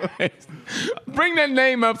Christ. Bring that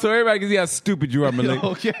name up so everybody can see how stupid you are, Malik.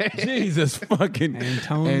 Okay. Jesus fucking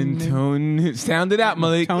Antonio. Sound it out,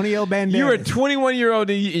 Malik. Antonio Banderas. You're a 21-year-old.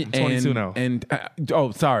 And, 22 now. And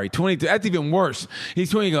sorry, 22. That's even worse. He's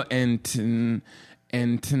 20. You go Anton.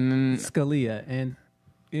 Scalia and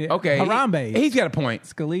Okay, Harambe. He's got a point.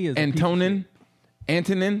 Scalia's a Antonin.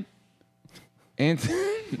 Antonin.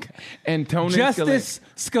 Antonin. Justice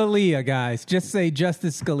Scalia, guys. Just say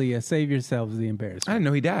Justice Scalia. Save yourselves the I embarrassment. didn't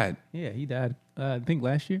know he died. Yeah, he died. I think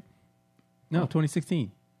last year. No,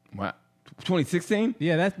 2016. Wow. 2016?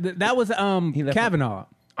 Yeah, that was left Kavanaugh.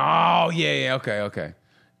 Oh, yeah. Okay.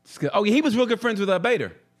 Oh, yeah, he was real good friends with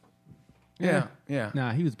Bader. Yeah.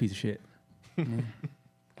 Nah, he was a piece of shit.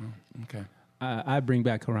 Okay. I'd bring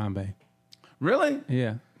back Harambe. Really?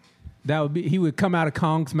 Yeah. That would be. He would come out of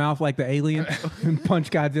Kong's mouth like the alien and punch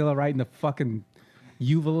Godzilla right in the fucking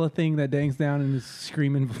uvula thing that dangs down and is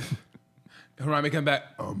screaming. Harambe come back.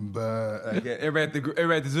 I'm back. Like, yeah, everybody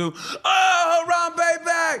at the zoo. Oh, Harambe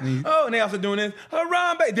back. Oh, and they also doing this.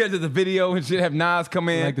 Harambe. There's the video and shit. Have Nas come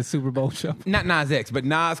in. Like the Super Bowl show. Not Nas X, but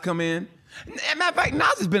Nas come in. Matter of fact,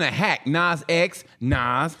 Nas has been a hack. Nas X,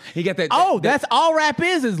 Nas. He got that. That's all rap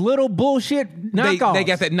is little bullshit knockoffs. They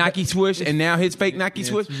got that Nike swoosh, and now his fake Nike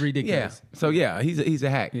swoosh. it's ridiculous. Yeah. So yeah, he's a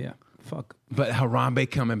hack. Yeah. Fuck. But Harambe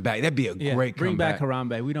coming back, that'd be a Yeah. great Bring comeback. back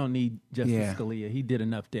Harambe. We don't need Justice Yeah. Scalia. He did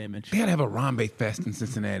enough damage. They gotta have a Harambe Fest in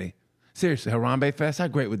Cincinnati. Seriously, Harambe Fest. How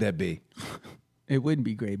great would that be? It wouldn't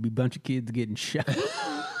be great. It'd be a bunch of kids getting shot.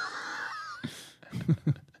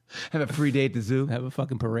 Have a free day at the zoo. Have a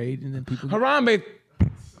fucking parade and then people. Harambe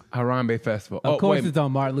Festival. Of course, it's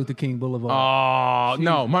on Martin Luther King Boulevard. Oh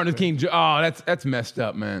no, Martin Luther King. Oh, that's messed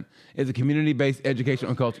up, man. It's a community-based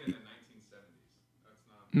educational culture.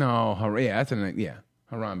 No, that's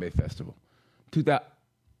Harambe Festival.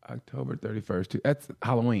 October 31st. That's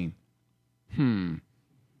Halloween.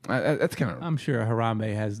 That's kind of I'm sure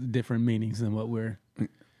Harambe has different meanings than what we're.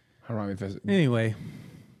 Harambe Festival. Anyway.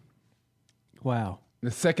 Wow. The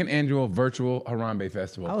second annual virtual Harambe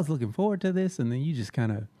Festival. I was looking forward to this, and then you just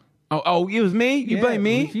kind of. Oh, it was me? You blame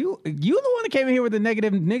me? You the one that came in here with the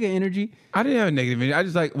negative nigga energy. I didn't have a negative energy. I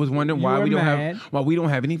just was wondering You why were we don't mad.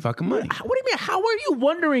 have any fucking money. What do you mean? How are you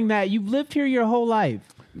wondering that? You've lived here your whole life.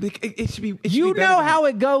 It should be. It should You be better know than- how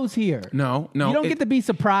it goes here. No. You don't get to be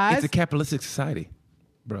surprised. It's a capitalistic society,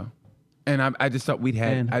 bro. And I just thought we'd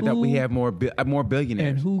had. And I thought we who- had more billionaires.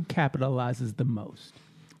 and who capitalizes the most?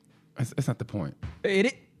 That's not the point.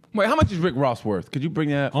 It. Wait, how much is Rick Ross worth? Could you bring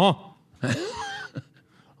that up?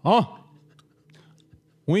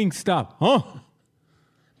 Wingstop. Huh?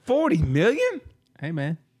 40 million? Hey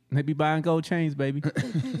man, they be buying gold chains, baby.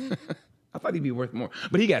 I thought he'd be worth more.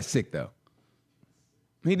 But he got sick though.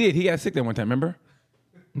 He did. He got sick that one time, remember?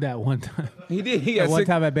 That one time. He did. He That got one sick.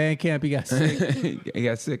 time at band camp, he got sick. He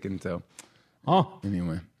got sick, and so Oh,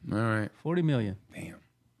 anyway. All right. 40 million. Damn.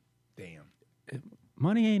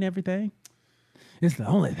 Money ain't everything. It's the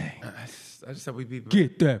only thing. I just thought we'd be.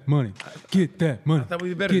 Get that money. Get that money. I thought we'd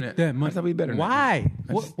be better Get than that. that money. I thought we'd be better than that.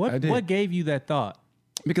 Why? I did. What gave you that thought?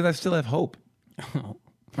 Because I still have hope.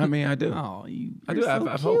 I mean, I do. Oh, I you're do. so I have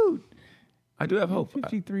cute. hope. I do have hope.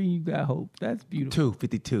 53, you got hope. That's beautiful.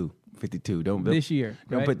 52. Don't This year.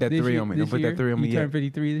 Don't right? put that This 3 year- on me. this Don't put year? that 3 on me You yet. turned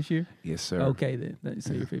 53 this year? Yes, sir. Okay, then.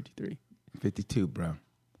 So you're 53. 52, bro.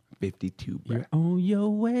 52, bro. You're on your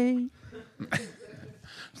way.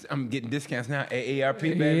 I'm getting discounts now. AARP,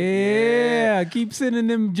 baby. Yeah. Keep sending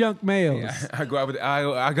them junk mails. Yeah. I go out with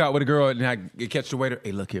I go out with a girl and I catch the waiter.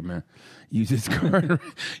 Hey, look here, man. Use this card.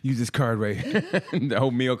 Use this card right here. The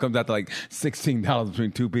whole meal comes out to like $16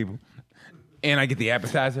 between 2 people, and I get the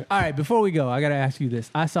appetizer. All right, before we go, I got to ask you this.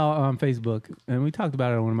 I saw on Facebook, and we talked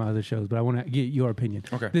about it on one of my other shows, but I want to get your opinion.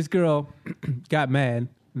 Okay. This girl got mad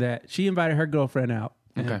that she invited her girlfriend out,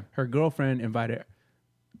 and Okay. her girlfriend invited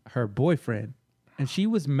her boyfriend, and she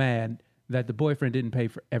was mad that the boyfriend didn't pay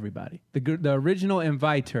for everybody. The original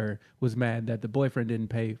inviter was mad that the boyfriend didn't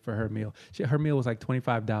pay for her meal. Her meal was like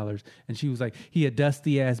 $25, and she was like, he a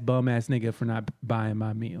dusty-ass, bum-ass nigga for not buying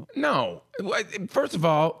my meal. No. First of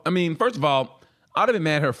all, I'd have been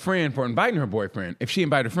mad at her friend for inviting her boyfriend if she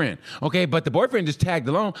invited a friend. Okay, but the boyfriend just tagged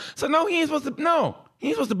along. So no, he ain't supposed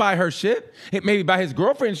to buy her shit. Maybe buy his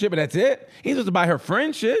girlfriend shit, but that's it. He's supposed to buy her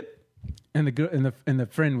friend shit. And the girl and the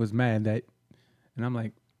friend was mad that, and I'm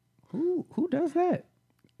like, who does that?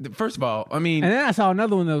 First of all, And then I saw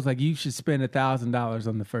another one that was like, you should spend $1,000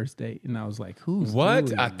 on the first date, and I was like, who's what?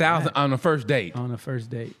 doing $1,000 on the first date? on a first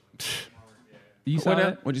date? You saw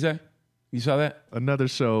that? What'd you say? You saw that? Another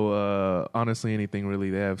show, Honestly Anything Really,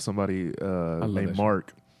 they have somebody that named show.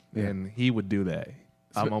 Mark, and he would do that.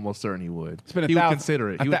 I'm almost certain he would. Spend He would $1,000 consider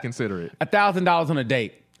it. He would consider it. $1,000 on a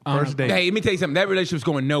date. First date. Hey, let me tell you something. That relationship's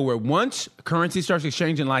going nowhere. Once currency starts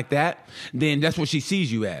exchanging like that, then that's what she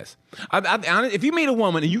sees you as. If you meet a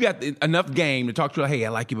woman and you got enough game to talk to her, hey, I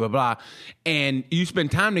like you, blah, blah, and you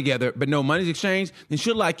spend time together, but no money's exchanged, then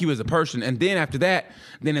she'll like you as a person. And then after that,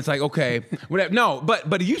 then it's like, okay, whatever. No,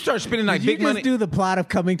 but if you start spending like Did you big just money. do the plot of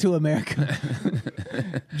Coming to America?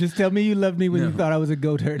 Just tell me you loved me when you thought I was a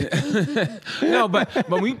goat herder. No, but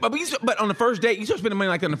on the first date, you start spending money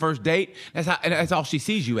like that on the first date. That's all she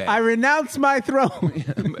sees you as. I renounce my throne.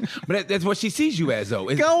 But that's what she sees you as, though.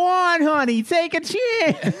 Go on, honey, take a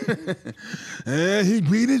chance. He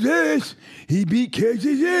beat his ass. He beat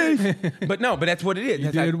Casey's ass. But that's what it is.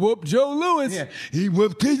 That's how- whoop Joe Louis. Yeah, he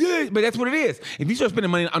whooped his ass. But that's what it is. If you start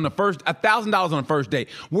spending money on the first $1,000 on the first date,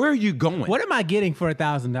 where are you going? What am I getting for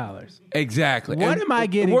 $1,000? Exactly. What am I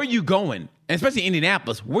getting? Where are you going? And especially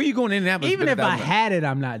Indianapolis. Where are you going to Indianapolis? Even to if spend I $1,000? had it,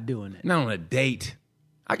 I'm not doing it. Not on a date.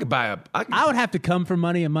 I could buy I would have to come for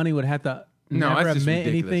money, and money would have to No, never that's have just meant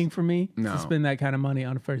ridiculous. anything for me No. to spend that kind of money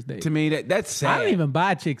on a first date. To me, that's sad. I don't even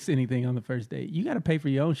buy chicks anything on the first date. You got to pay for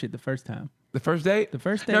your own shit the first time. The first date? The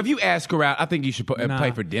first Now, date. if you ask her out, I think you should Nah.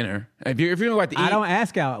 pay for dinner. If you're going to eat. I don't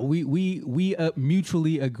ask out. We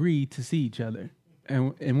mutually agree to see each other,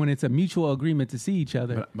 and when it's a mutual agreement to see each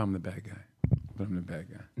other, But I'm the bad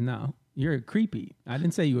guy. no, you're creepy. I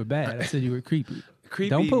didn't say you were bad. I said you were creepy. Creepy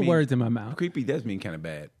Don't put means- words in my mouth. Creepy does mean kind of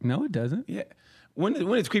bad. No, it doesn't. Yeah. When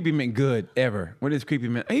is creepy meant good ever? When is creepy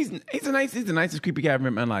meant? He's the nicest creepy guy I've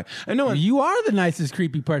ever met in my life. I know. You are the nicest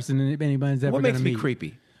creepy person anybody's ever What going makes to me meet.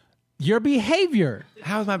 creepy? Your behavior.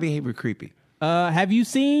 How is my behavior creepy? Have you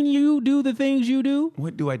seen you do the things you do?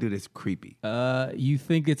 What do I do that's creepy? You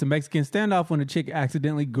think it's a Mexican standoff when a chick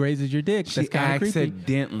accidentally grazes your dick. She That's kind of creepy.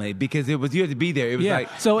 accidentally, because you had to be there. It was Yeah. like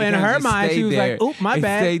So it in kinda her just mind, she stayed was there. like, "Oop, my It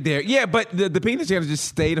bad." Stayed there. Yeah, but the penis kind of just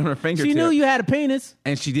stayed on her fingertip. She knew you had a penis.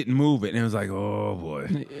 and she didn't move it, and it was like, oh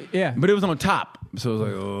boy. Yeah. But it was on top, so it was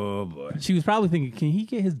like, oh boy. She was probably thinking, "Can he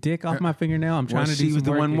get his dick off my fingernail? I'm trying Well, to do she was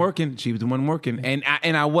some the one here." working. She was the one working, and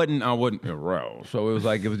I wasn't aroused. So it was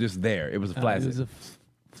like it was just there. It was a It flaccid. was a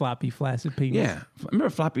floppy, flaccid penis. Yeah, remember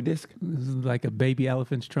floppy disk? This is like a baby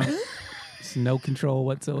elephant's trunk. It's no control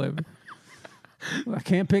whatsoever. I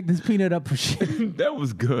can't pick this peanut up for shit. That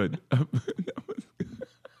was good.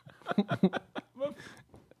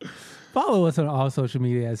 Follow us on all social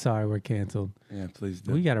media at Sorry We're Canceled. Yeah, please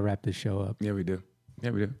do. We got to wrap this show up. Yeah, we do.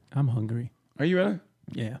 I'm hungry. Are you ready?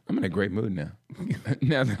 Yeah. I'm in a great mood now.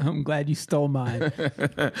 now that- I'm glad you stole mine.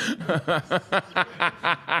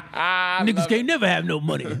 Niggas can't never have no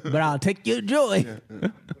money, but I'll take your joy.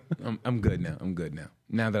 I'm good now.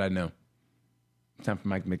 Now that I know. It's time for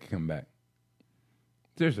Mike to make a comeback.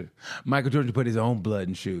 Seriously. Michael Jordan put his own blood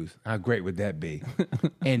in shoes. How great would that be?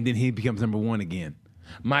 And then he becomes number one again.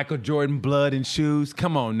 Michael Jordan, blood and shoes.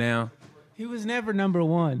 Come on now. He was never number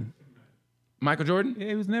one. Michael Jordan?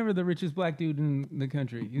 He was never the richest black dude in the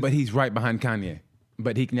country. But he's right behind Kanye.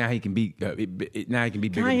 But now he can be now he can be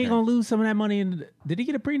bigger. Kanye than gonna lose some of that money. Did he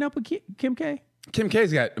get a prenup with Kim K? Kim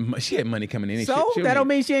K's she had money coming in. So that don't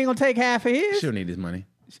mean she ain't gonna take half of his. She'll need his money.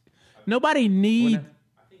 Nobody need.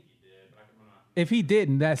 If he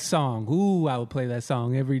didn't, that song, ooh, I would play that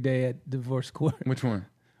song every day at divorce court. Which one?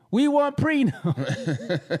 We want prenup.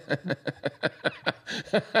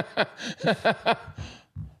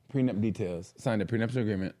 Prenup details. Signed a prenuptial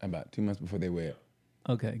agreement about 2 months before they wed.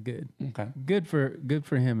 Okay, good. Okay. Good for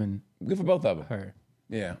him and Good for both of them. her.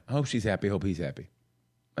 Yeah. I hope she's happy. Hope he's happy.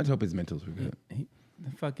 I just hope his mentals were good.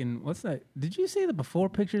 The fucking what's that? Did you see the before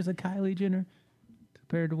pictures of Kylie Jenner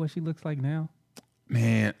compared to what she looks like now?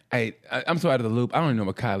 Man, I'm so out of the loop. I don't even know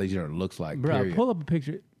what Kylie Jenner looks like. Bro, Period. pull up a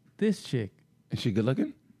picture. This chick, Is she good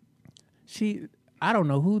looking? I don't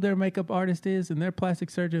know who their makeup artist is and their plastic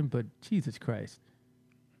surgeon, but Jesus Christ.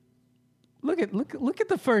 Look at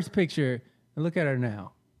the first picture and look at her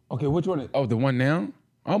now. Okay, which one? Oh, the one now?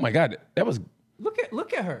 Oh my God, that was. Look at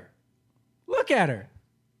her. Look at her.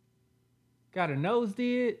 Got her nose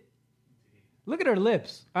did. Look at her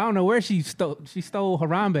lips. I don't know where she stole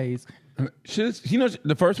Harambe's. You know,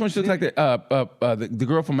 the first one she looks like the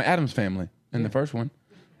girl from Adam's Family in the first one,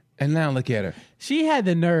 and now look at her. She had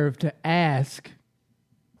the nerve to ask.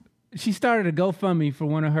 She started a GoFundMe for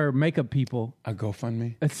one of her makeup people. A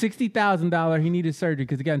GoFundMe. A $60,000. He needed surgery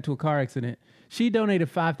because he got into a car accident. She donated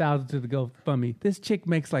 $5,000 to the GoFundMe. This chick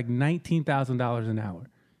makes like $19,000 an hour.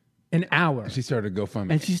 An hour. She started a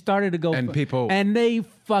GoFundMe. And she started to go. And people- And they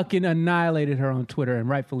fucking annihilated her on Twitter, and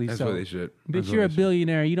rightfully That's so. what they should. Bitch, That's what you're a they should.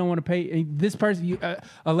 billionaire. You don't want to pay and this person. You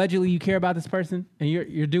allegedly you care about this person, and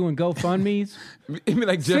you're doing GoFundMe's. It'd be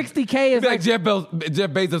like Jeff, 60K is it'd be like- Jeff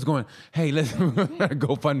Bezos going, "Hey, listen, we're gonna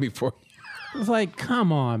GoFundMe for you." It's like,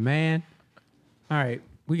 come on, man. All right,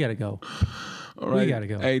 we gotta go. All right. We gotta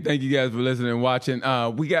go. Hey, thank you guys for listening and watching.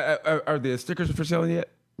 We got are the stickers for sale yet?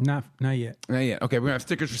 Not yet. Not yet. Okay, we're gonna have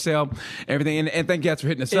stickers for sale, everything, and thank you guys for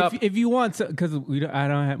hitting us up. If you want, because we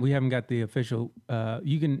haven't got the official.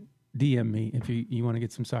 You can DM me if you want to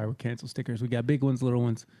get some Sorry We're Canceled stickers. We got big ones, little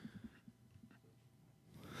ones.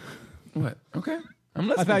 What? Okay, I'm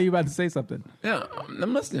listening. I thought you were about to say something. Yeah,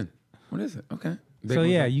 I'm listening. What is it? Okay. Big So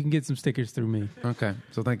ones, yeah, huh? you can get some stickers through me. Okay.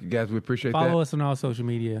 So thank you guys. We appreciate Follow that. us on all social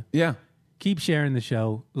media. Yeah. Keep sharing the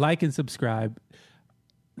show. Like and subscribe.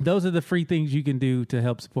 Those are the free things you can do to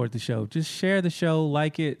help support the show. Just share the show,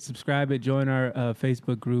 like it, subscribe it, join our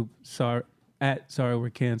Facebook group, Sorry We're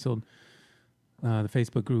Canceled, the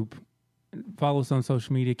Facebook group. Follow us on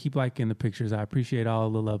social media. Keep liking the pictures. I appreciate all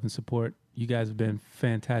the love and support. You guys have been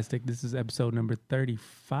fantastic. This is episode number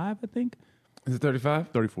 35, I think. Is it 35?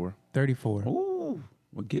 34. 34. Ooh,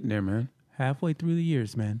 we're getting there, man. Halfway through the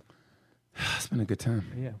years, man. It's been a good time.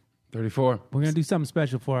 Yeah. 34. We're gonna do something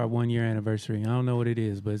special for our 1 year anniversary. I don't know what it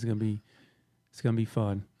is, but it's gonna be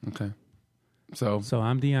fun. Okay. So So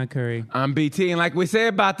I'm Deion Curry. I'm BT, and like we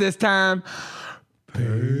said about this time,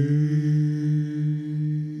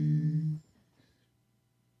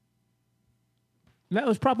 That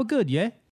was proper good, yeah?